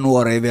sen verran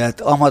nuoria vielä,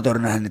 että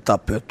amatöörinähän niin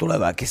tappiot tulee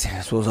väkisin.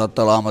 Sulla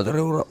saattaa olla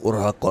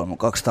amatööriuralla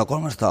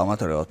 200-300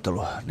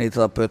 amatööriottelua. Niitä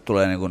tappiot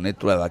tulee, niitä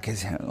tulee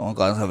väkisin. On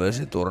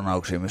kansainvälisiä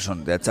turnauksia, missä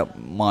on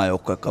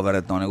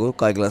maajoukkuekaverit, ne on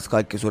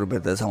kaikki suurin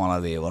piirtein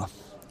samalla viivalla.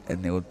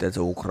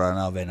 Että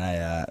Ukrainaa,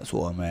 Venäjää,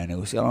 Suomea,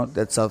 siellä on,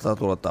 että saattaa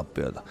tulla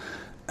tappioita.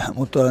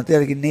 Mutta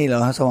tietenkin niillä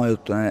on ihan sama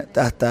juttu. Ne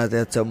tähtää,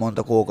 että se on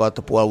monta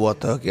kuukautta, puoli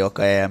vuotta jokin,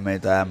 joka EM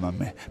tai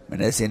MM.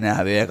 Menee sinne ja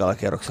häviää ekalla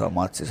kierroksella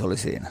matsi, se oli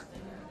siinä.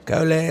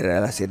 Käy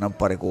leireillä, siinä on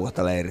 2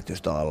 kuukautta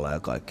leiritystä alla ja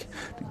kaikki.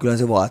 Niin kyllä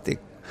se vaatii.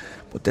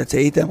 Mutta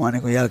se itse mä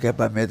oon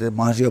jälkeenpäin mietin,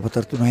 että mä olisin jopa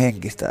tarttunut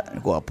henkistä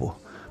apua.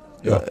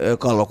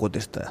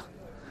 Kallokutista.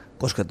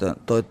 Koska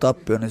toi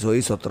tappio, niin se on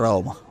iso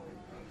trauma,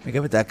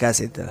 mikä pitää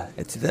käsitellä,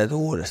 että sitä ei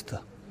tule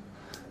uudestaan.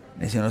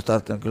 Niin siinä olisi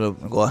tarttunut kyllä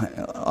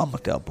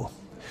ammattiapua.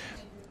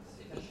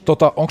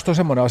 Onko tuo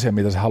semmoinen asia,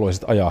 mitä sä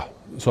haluaisit ajaa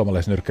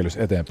suomalaisessa nyrkkeilyssä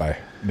eteenpäin,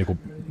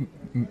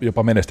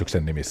 jopa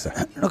menestyksen nimissä?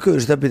 No kyllä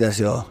sitä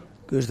pitäisi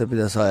Kyllä sitä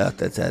pitäisi ajaa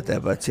että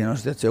eteenpäin. Että siinä on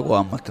sitten joku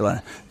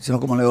ammattilainen. Silloin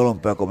kun mä olin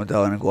olympiakomitea,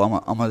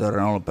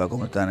 amatöörin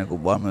olympiakomitea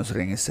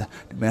valmennusringissä,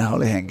 niin meillähän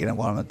oli henkinen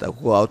valmentaja,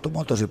 kuka auttoi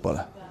mua tosi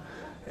paljon.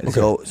 Eli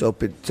se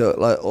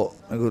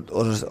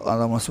osasi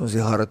antaa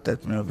sellaisia harjoitteita,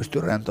 että minä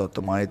pystyin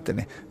rentouttamaan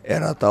itteni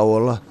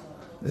erätauolla,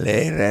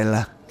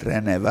 leireillä,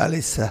 treeneen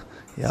välissä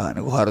ja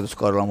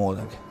harjoituskaudella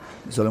muutenkin.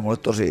 Se oli mulle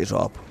tosi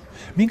iso apu.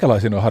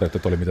 Minkälaisia nuo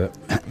harjoitteet oli?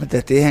 Me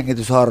tehtiin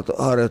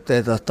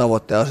hengitysharjoitteita,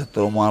 tavoitteen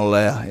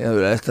asettelumalleja ja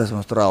yleistä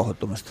semmoista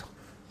rauhoittumista.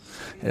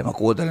 Eli mä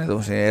kuuntelin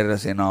tämmöisiä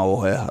erilaisia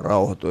nauhoja,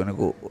 rauhoituin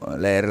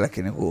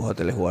leirilläkin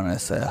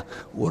hotellihuoneessa ja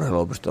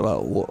urheiluopistolla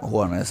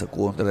huoneessa,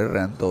 kuuntelin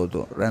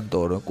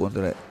rentoudun,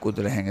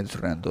 kuuntelin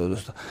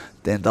hengitysrentoutusta,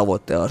 tein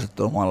tavoitteen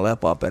asettelumalleja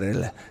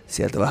paperille,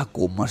 sieltä vähän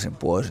kummasin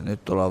pois,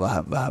 nyt ollaan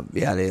vähän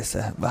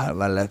jäljessä, vähän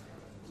välillä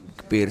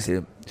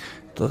piirsin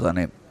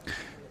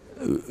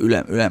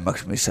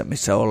ylemmäksi,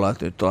 missä ollaan,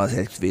 että nyt ollaan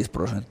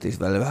 75%,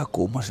 välillä vähän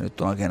kummassa,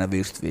 nyt ollaan enää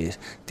 55.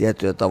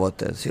 Tiettyjä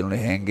tavoitteita, siinä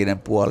oli henkinen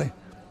puoli,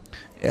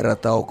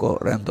 erätauko,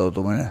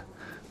 rentoutuminen,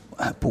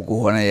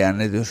 pukuhuoneen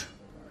jännitys,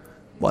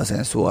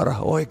 vasen suora,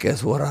 oikea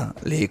suora,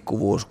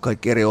 liikkuvuus,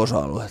 kaikki eri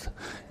osa-alueet.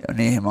 Ja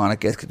niihin mä aina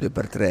keskityin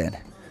per treeni.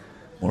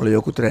 Mulla oli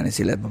joku treeni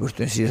silleen, että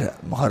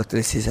mä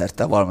harjoittelin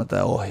sisäistä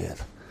valmentajan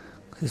ohjeita.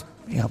 Siis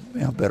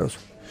ihan perus.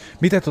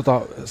 Miten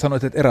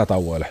sanoit, että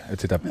erätauoille?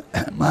 Että sitä...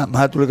 Mä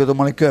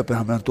olin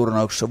Kööpenhaminan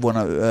turnauksessa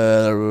vuonna,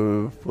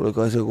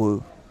 oliko se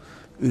joku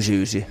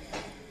 99.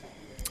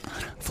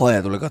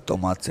 Faija tuli katsoa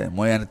matseja.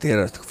 Mä en jäänyt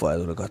tiedä, kun Faija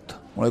tuli katsoa.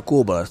 Mulla oli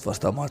kuubalaiset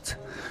vastaan matseja.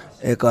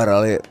 Ekara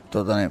oli,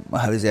 mä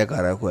hävisin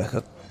ekara joku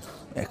ehkä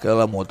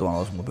jollain muutamalla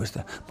osumapista.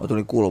 Mä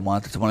tulin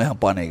kulmaan, että mä olin ihan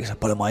paniikissa.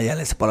 Paljon mä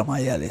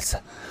oon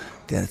jäljessä.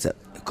 Tiedätkö,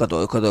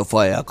 katsoin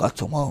Faijaa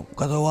katsomaan,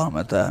 katsoin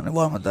valmentaja. Niin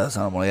valmentaja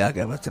sanoi mulle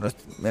jälkeen, että siinä olisi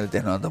meille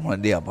tehnyt antaa mulle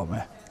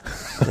diapamea.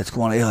 Tiedätkö,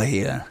 kun mä olin ihan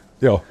hiilen.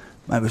 Joo.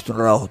 Mä en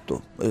pystynyt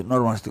rauhoittumaan.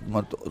 Normaalisti kun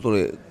mä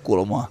tulin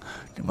kulmaan,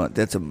 niin mä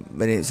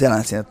menin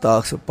selän sinne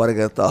taakse, 2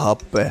 kertaa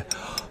happea,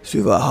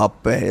 syvää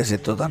happea ja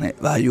sitten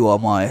vähän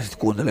juomaa ja sitten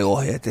kuuntelin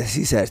ohjeet ja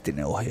sisäisesti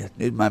ne ohjeet.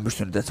 Nyt mä en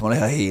pystynyt, että mä olin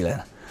ihan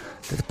hiilen.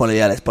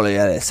 Paljon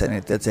jäljessä, niin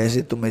että se ei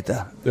sitten tule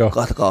mitään.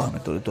 2 kahvia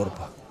tuli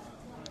turpaan.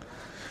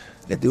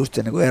 Että just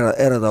se niin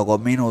erätauko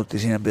on minuutti,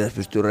 siinä pitäisi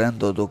pystyä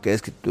rentoutumaan,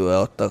 keskittyä ja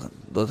ottaa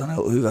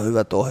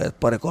hyvät ohjeet,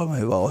 2-3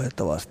 hyvää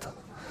ohjetta vastaan.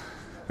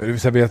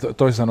 Sä viet,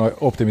 toisin sanoen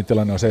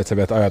optimitilanne on se, että sä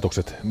viet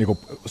ajatukset, niin kuin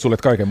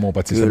suljet kaiken muun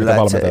paitsi se, mitä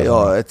valmentaja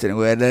sanoo. Joo, että se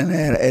niin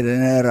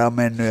edellinen erä on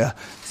mennyt ja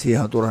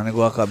siihen on turha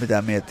niin alkaa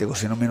mitään miettiä, kun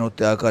siinä on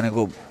minuutti aikaa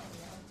niin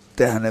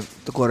tehdä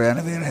korjaa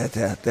ne virheet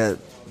ja tehdä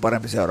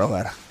parempi seuraava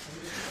erä.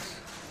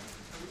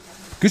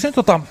 Kysyn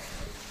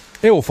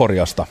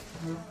euforiasta,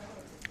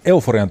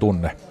 euforian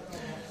tunne.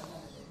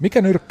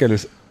 Mikä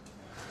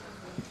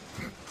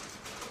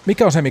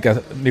on se, mikä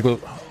niin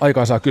kuin,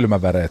 aikaa saa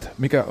kylmän väreet?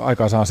 Mikä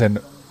aikaa saa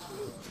sen,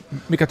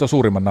 mikä tuo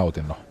suurimman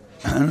nautinnon?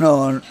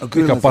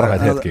 Mikä on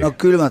parhaita hetkiä?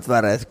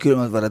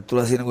 Kylmät väreet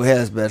tulee siinä, kun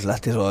Hells Bells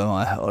lähti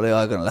soimaan ja oli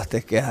aikana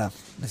lähteä kehään.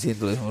 Niin siinä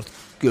tuli semmoista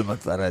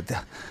kylmät väreet ja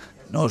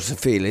nousi se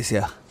fiilis.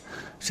 Ja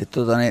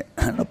sitten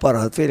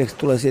parhaat fiilikset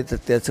tulee siitä,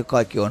 että tiedät,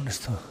 kaikki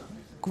onnistuu.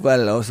 Kun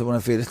välillä on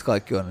semmoinen fiilis, että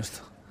kaikki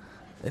onnistuu.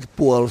 Eli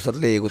puolustat,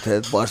 liikut,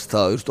 heidät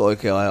vastaan just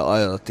oikeaan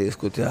ajoitat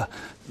iskut ja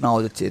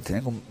nautit siitä.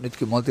 Niin kun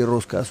nytkin me oltiin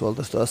Ruskea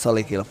suolta tuolla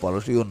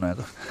salikilpailussa junnojen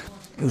kanssa.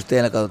 Just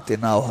teillä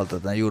katsottiin nauhalta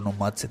tämän junnun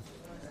matsin.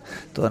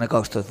 Toinen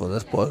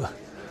 12-vuotias poika.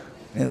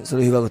 Niin se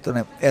oli hyvä, kun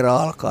tuonne erä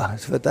alkaa.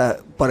 Se vetää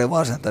pari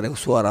vasenta niin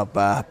suoraan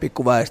päähän,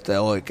 pikku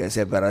väistöä oikein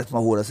sen perään. Sitten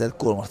mä huudan sieltä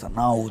kulmasta,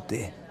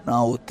 nautii.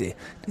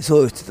 Niin se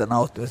on just sitä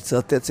nauttimista. Sä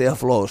oot ihan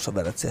flowssa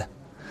vedät se.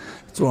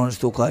 Sulla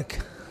onnistuu kaikki.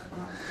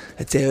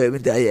 Että se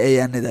ei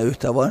jännitä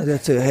yhtään, vaan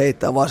että se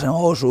heittää vaan, se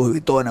osuu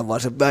hyvin, toinen vaan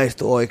se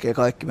väistyy oikein,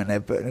 kaikki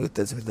menee, niin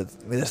että se,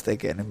 mitä se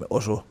tekee, niin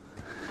osuu.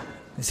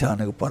 Niin se on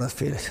niin paras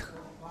fiilis.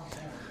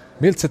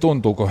 Miltä se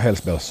tuntuu, kun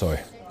Hells Bells soi?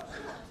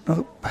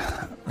 No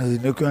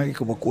nykyäänkin,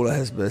 kun mä kuulen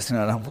Hells Bells,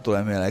 niin aina mun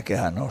tulee mieleen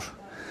kehän nousu.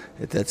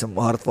 Että se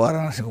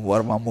Hartwall-arenassa, kun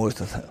varmaan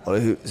muistat,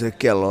 se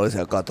kello oli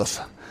siellä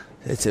katossa.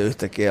 Että se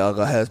yhtäkkiä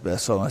alkaa Hells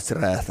Bells soimaan, että se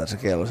räjähtää se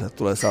kello, sieltä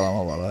tulee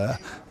salamavaloja ja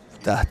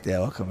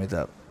tähtiä, vaikka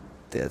mitä,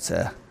 tiedät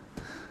sä.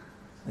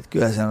 Että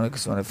kyllähän se on oikein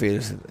sellainen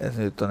fiilis,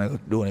 että nyt on niinku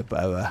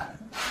duunipäivää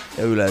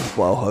ja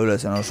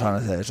yleisön on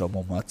aina seisoo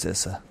mun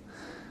matseissa.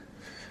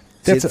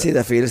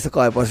 Sitä fiilistä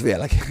kaipaisi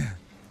vieläkin.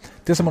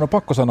 Tiedätkö, mun on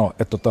pakko sanoa,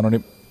 että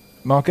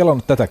mä oon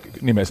kelannut tätä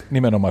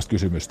nimenomaista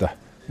kysymystä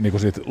niin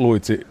kuin siitä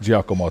Luigi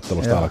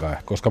Giacomo-ottelusta alkaen,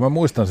 koska mä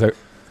muistan se,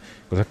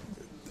 kun se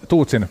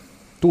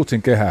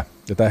Tuutsin kehä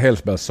ja tää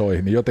Hells Bells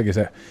soi, niin jotenkin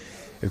se,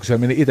 että kun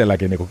siellä meni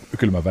itselläkin niin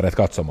kylmän väreet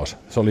katsomossa,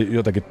 se oli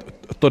jotenkin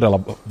todella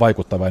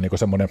vaikuttava ja niin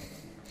semmoinen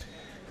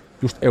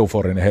just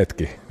euforinen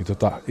hetki. Niin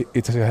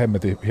itse asiassa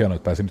hemmetin hienoa,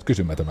 että pääsin nyt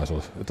kysymään tämän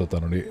sulta.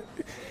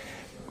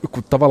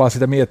 Kun tavallaan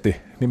sitä mietti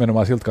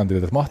nimenomaan siltä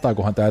kantilta, että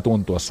mahtaakohan tämä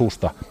tuntua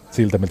susta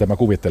siltä, miltä mä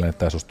kuvittelen, että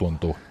tämä susta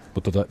tuntuu.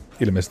 Mutta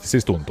ilmeisesti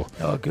siis tuntuu.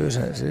 Joo, kyllä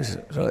se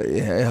oli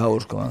ihan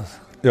uskomaton.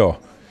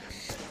 Joo.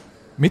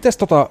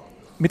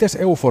 Mites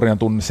euforian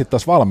tunne sitten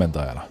taas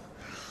valmentajana?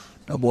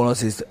 No mulla on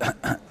siis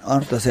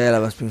antaa se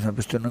elämässä, missä mä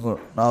pystyn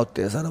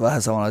nauttimaan ja saada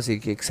vähän samanlaisia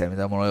kiksejä,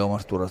 mitä mulla on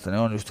omasta turasta, niin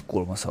on just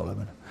kulmassa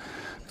oleminen.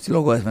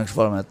 Silloin kun esimerkiksi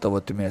valmentajat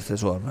tavoitti miesten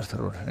Suomen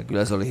mestaruuden, niin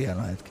kyllä se oli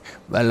hieno hetki.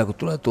 Välillä kun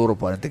tulee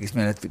turpaa, niin tekisi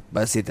mieleen, että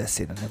pääsi itse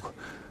siinä.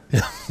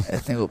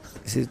 Että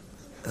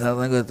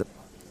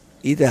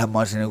itsehän mä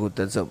olisin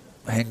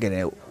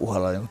henkinen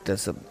uhalla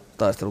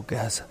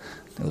taistelukehässä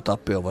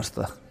tappio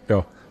vastaan.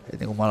 Joo.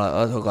 Että mä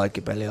aloin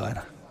kaikki peli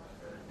aina.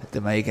 Että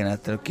en mä ikinä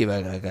jättänyt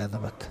kivenkään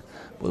kääntämättä.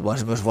 Mutta mä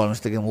olisin myös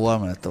valmis tekemään mun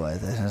valmennettavaa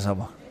eteen sen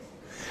sama.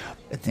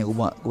 Että kun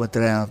me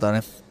treenataan,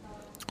 niin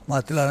mä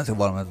ajattelin aina sen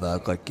valmentaa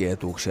kaikki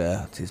etuuksia ja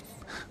siis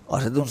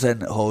asetun sen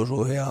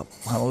housuihin ja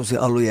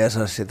haluan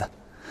jeesaa sitä.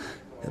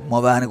 Et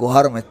mua vähän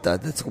harmittaa,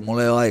 että kun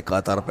mulla ei ole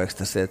aikaa tarpeeksi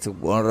tässä, että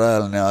kun on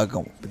rajallinen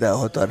aika, pitää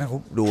hoitaa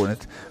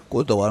duunit.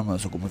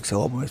 Kuntovalmennus on kumminkin se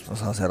homma, mistä mä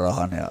saan sen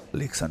rahan ja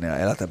liksan ja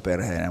elätän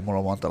perheen ja mulla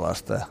on monta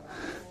lasta. Ja,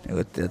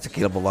 että se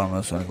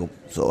kilpavalmennus on,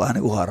 se on vähän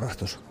niin kuin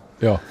harrastus.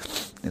 Joo.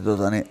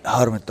 Niin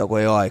harmittaa, kun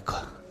ei ole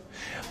aikaa.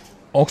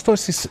 Onko toi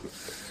siis,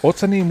 oot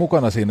sä niin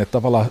mukana siinä, että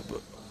tavallaan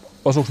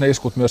osuuko ne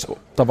iskut myös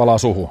tavallaan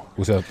suhu,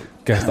 kun se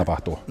kehässä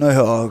tapahtuu? No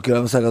joo,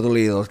 kyllä mä sain katsoa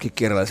liitoltakin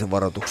kirjallisen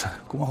varoituksen,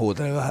 kun mä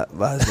huutelin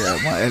vähän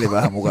siellä. Mä elin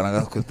vähän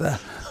mukana, kun tää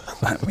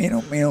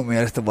minun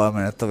mielestä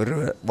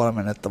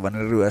valmennettavani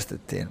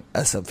ryöstettiin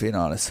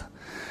SM-finaalissa.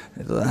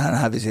 Niin hän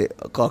hävisi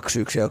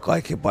 2-1 ja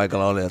kaikki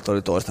paikalla oli, että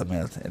oli toista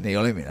mieltä, ja niin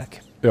oli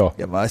minäkin. Joo.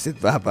 Ja mä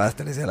sitten vähän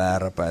päästelin siellä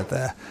ääräpäitä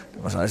ja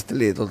mä sain sitten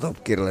liitolta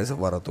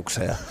kirjallisen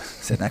varoituksen ja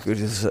se näkyy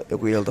siis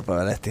joku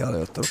iltapäivälehti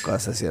oli ottanut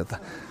kanssa sieltä.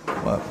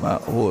 Mä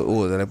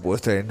huutelin,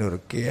 puistelin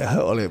nyrkkiin ja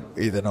oli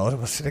itse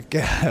nousemassa sinne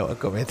kehään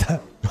vaikka mitä.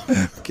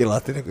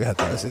 Kilahti niin ihan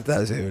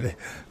täysin yli.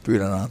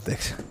 Pyydän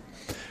anteeksi.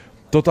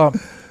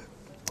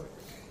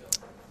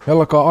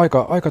 Meillä alkaa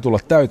aika tulla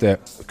täyteen.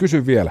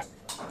 Kysyn vielä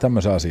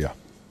tämmöisen asian.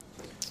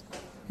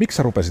 Miksi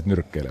sä rupesit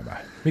nyrkkeilemään?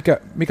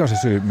 Mikä on se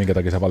syy, minkä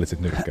takia sä valitsit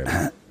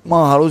nyrkkeilemään?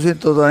 Mä halusin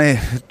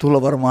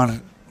tulla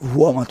varmaan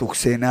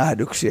huomatuksi,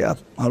 nähdyksi ja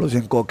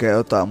halusin kokea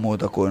jotain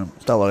muuta kuin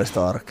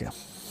tavallista arkea.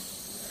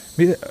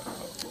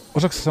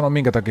 Osaatko sä sanoa,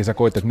 minkä takia sä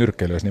koit, että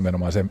nyrkkeily olisi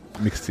nimenomaan se,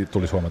 miksi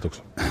tulisi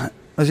huomatuksi?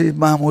 No siis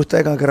mä muistan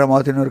ekan kerran mä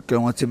otin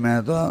nyrkkeilymatsin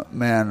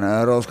meidän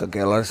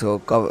Rouskan-kellarissa,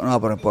 kun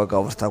naapurin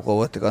poika vastaan, kun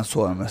voitti kanssa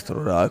Suomen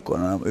mestaruuden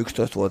aikoina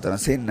 11-vuotiaana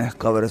sinne.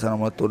 Kaveri sanoi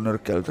mulle, että tuu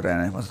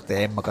nyrkkeilytreeneihin. Mä sanoin, että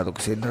en mä katso,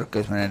 kun siinä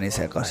nyrkkeilyssä menee niin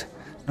sekaisin.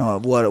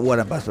 No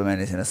vuoden päästä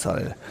menin sinne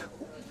salille.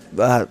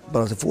 vähän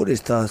palasin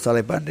foodista,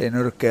 salibändiin,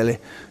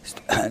 nyrkkeili.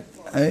 Sitten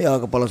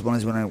jalkapallossa mä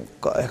olin semmoinen,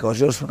 ehkä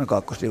olisi jos semmoinen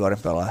kakkosdivarin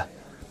pelaaja.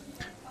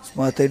 Sitten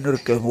mä ajattelin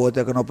nyrkkeillä, mä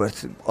voitin aika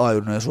nopeasti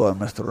A-junnojen ja Suomen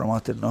mestaruuden. Mä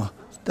ajattelin, no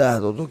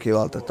tämähän tuntuu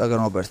kivalta, että aika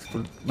nopeasti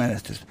tuli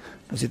menestystä.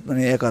 No sitten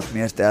meni ekat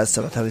miesten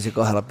S-vät, hävisi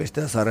 2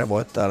 pisteellä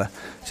sarjavoittajalle.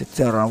 Sitten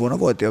seuraavana vuonna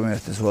voitin jo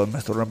miesten Suomen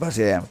mestaruuden,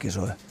 pääsi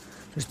EM-kisoihin.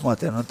 Sitten mä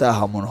ajattelin, no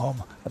tämähän on mun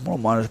homma. Ja mulla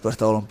on mahdollisuus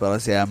päästä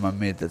olympialaisiin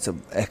MM-miin, että se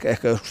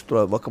ehkä joskus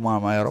tulee vaikka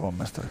maailman ja Euroopan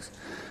mestariksi.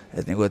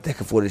 Että niinku, et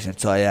ehkä foodis nyt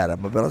saa jäädä.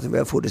 Mä pelasin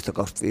vielä foodista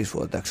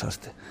 25-vuotiaaksi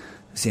asti.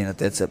 Siinä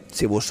teet se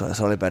sivussa ja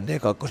salibändiä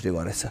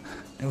kakkosdivarissa.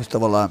 Niin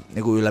tavallaan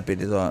niin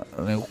ylläpiti tuon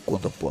niin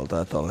kuntopuolta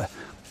ja tolle.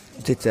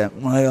 Sitten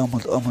mun ei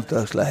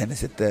ammattilaiksi lähin, niin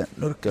sitten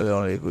nyrkkeily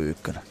oli niin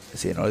ykkönen. Ja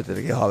siinä oli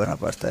tietenkin haaveena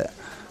päästä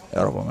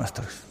Euroopan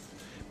mestariksi.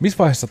 Missä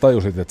vaiheessa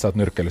tajusit, että sä oot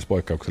nyrkkeilyssä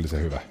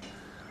poikkeuksellisen hyvä?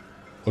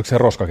 Oliko se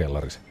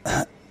roskakellarisi?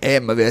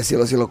 En mä vielä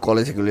silloin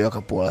kolisi kyllä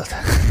joka puolelta.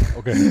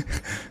 Okei.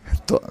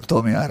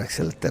 Tomi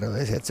Airekselle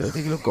terveisiä, että se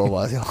oli kyllä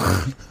kovaa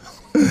silloin.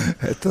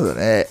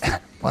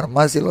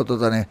 Varmaan silloin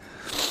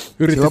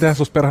yritti tehdä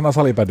susta perhana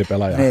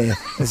salibändipelaajaa. Niin,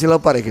 ja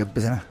silloin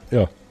parikymppisenä.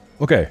 Joo,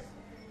 okei.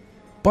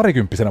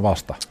 Parikymppisenä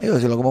vasta? Joo,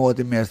 silloin kun mä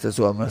voitin miesten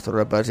Suomen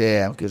mestaruuden pääsin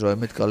EM-kisoihin,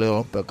 mitkä oli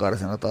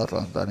olympiakarsinat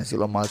Atlantaa, niin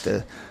silloin mä ajattelin,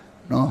 että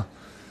no,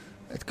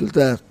 että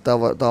kyllä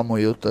tämä on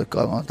mun juttu, että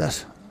mä oon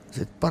tässä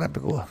sitten parempi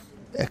kuin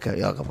ehkä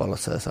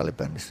jalkapallossa ja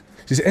salibändissä.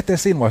 Siis ettei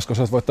siinä vaiheessa, kun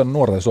sä oot voittanut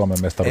nuorten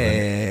Suomen mestaruuden?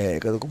 Ei,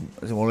 kato, kun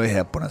se mulla oli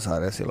hepponen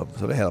sarja silloin,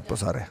 se oli helppo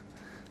sarja.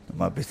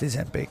 Mä pistin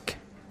sen piikki.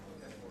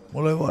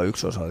 Mulla oli vain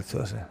yksi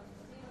osallitsija se.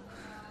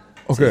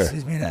 Okei.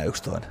 Siis minä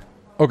yksi toinen.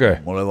 Okei.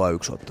 Mulla oli vain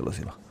yksi ottelu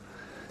silloin.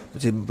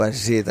 Sitten mä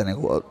pääsin siitä niin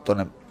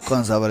tuonne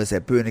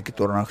kansainväliseen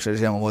pyynnikkiturnaukseen,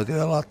 siellä mä voitin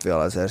vielä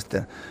latvialaisen ja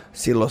sitten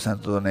silloin sen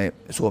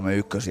Suomen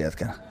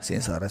ykkösjätkän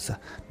siinä sarjassa.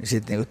 Niin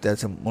sitten niin tiedät,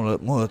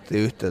 mulle otti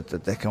yhteyttä,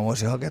 että ehkä mä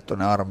voisin hakea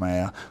tuonne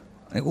armeijaan,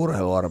 niin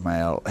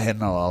urheiluarmeijaan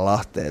Hennalaan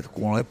Lahteen,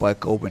 kun mulla oli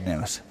paikka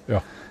Upinniemessä.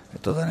 Joo.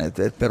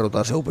 Että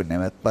perutaan se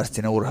Upinniemi, että pääsit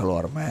sinne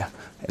urheiluarmeijaan,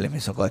 eli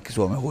missä on kaikki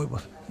Suomen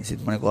huiput. Niin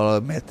sitten mä niin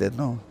aloin miettiä,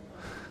 että no,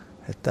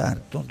 että tämä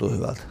nyt tuntuu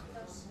hyvältä.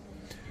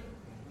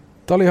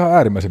 Tämä oli ihan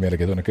äärimmäisen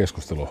mielenkiintoinen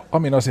keskustelu.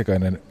 Ami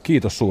Nasikainen,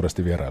 kiitos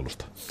suuresti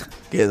vierailusta.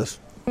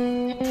 Kiitos.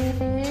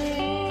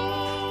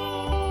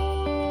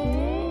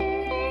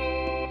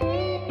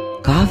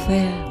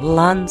 Cafe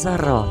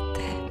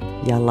Lanzarote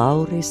ja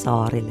Lauri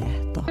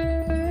Saarilehto.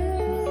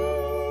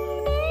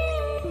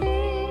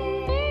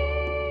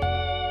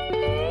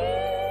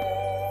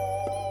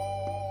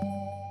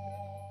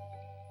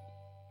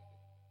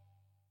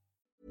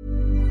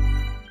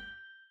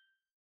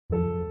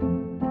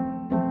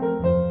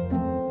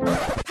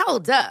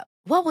 Hold up.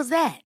 What was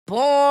that?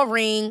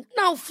 Boring.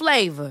 No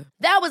flavor.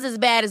 That was as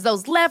bad as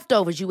those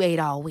leftovers you ate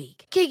all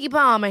week. Keke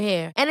Palmer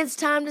here, and it's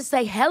time to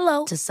say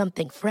hello to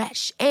something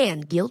fresh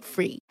and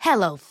guilt-free.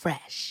 Hello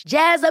Fresh.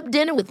 Jazz up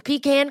dinner with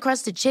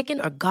pecan-crusted chicken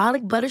or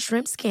garlic butter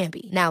shrimp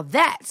scampi. Now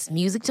that's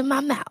music to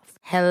my mouth.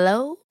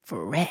 Hello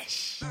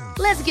Fresh.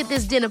 Let's get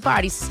this dinner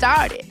party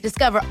started.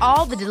 Discover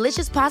all the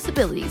delicious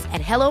possibilities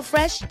at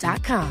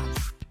hellofresh.com.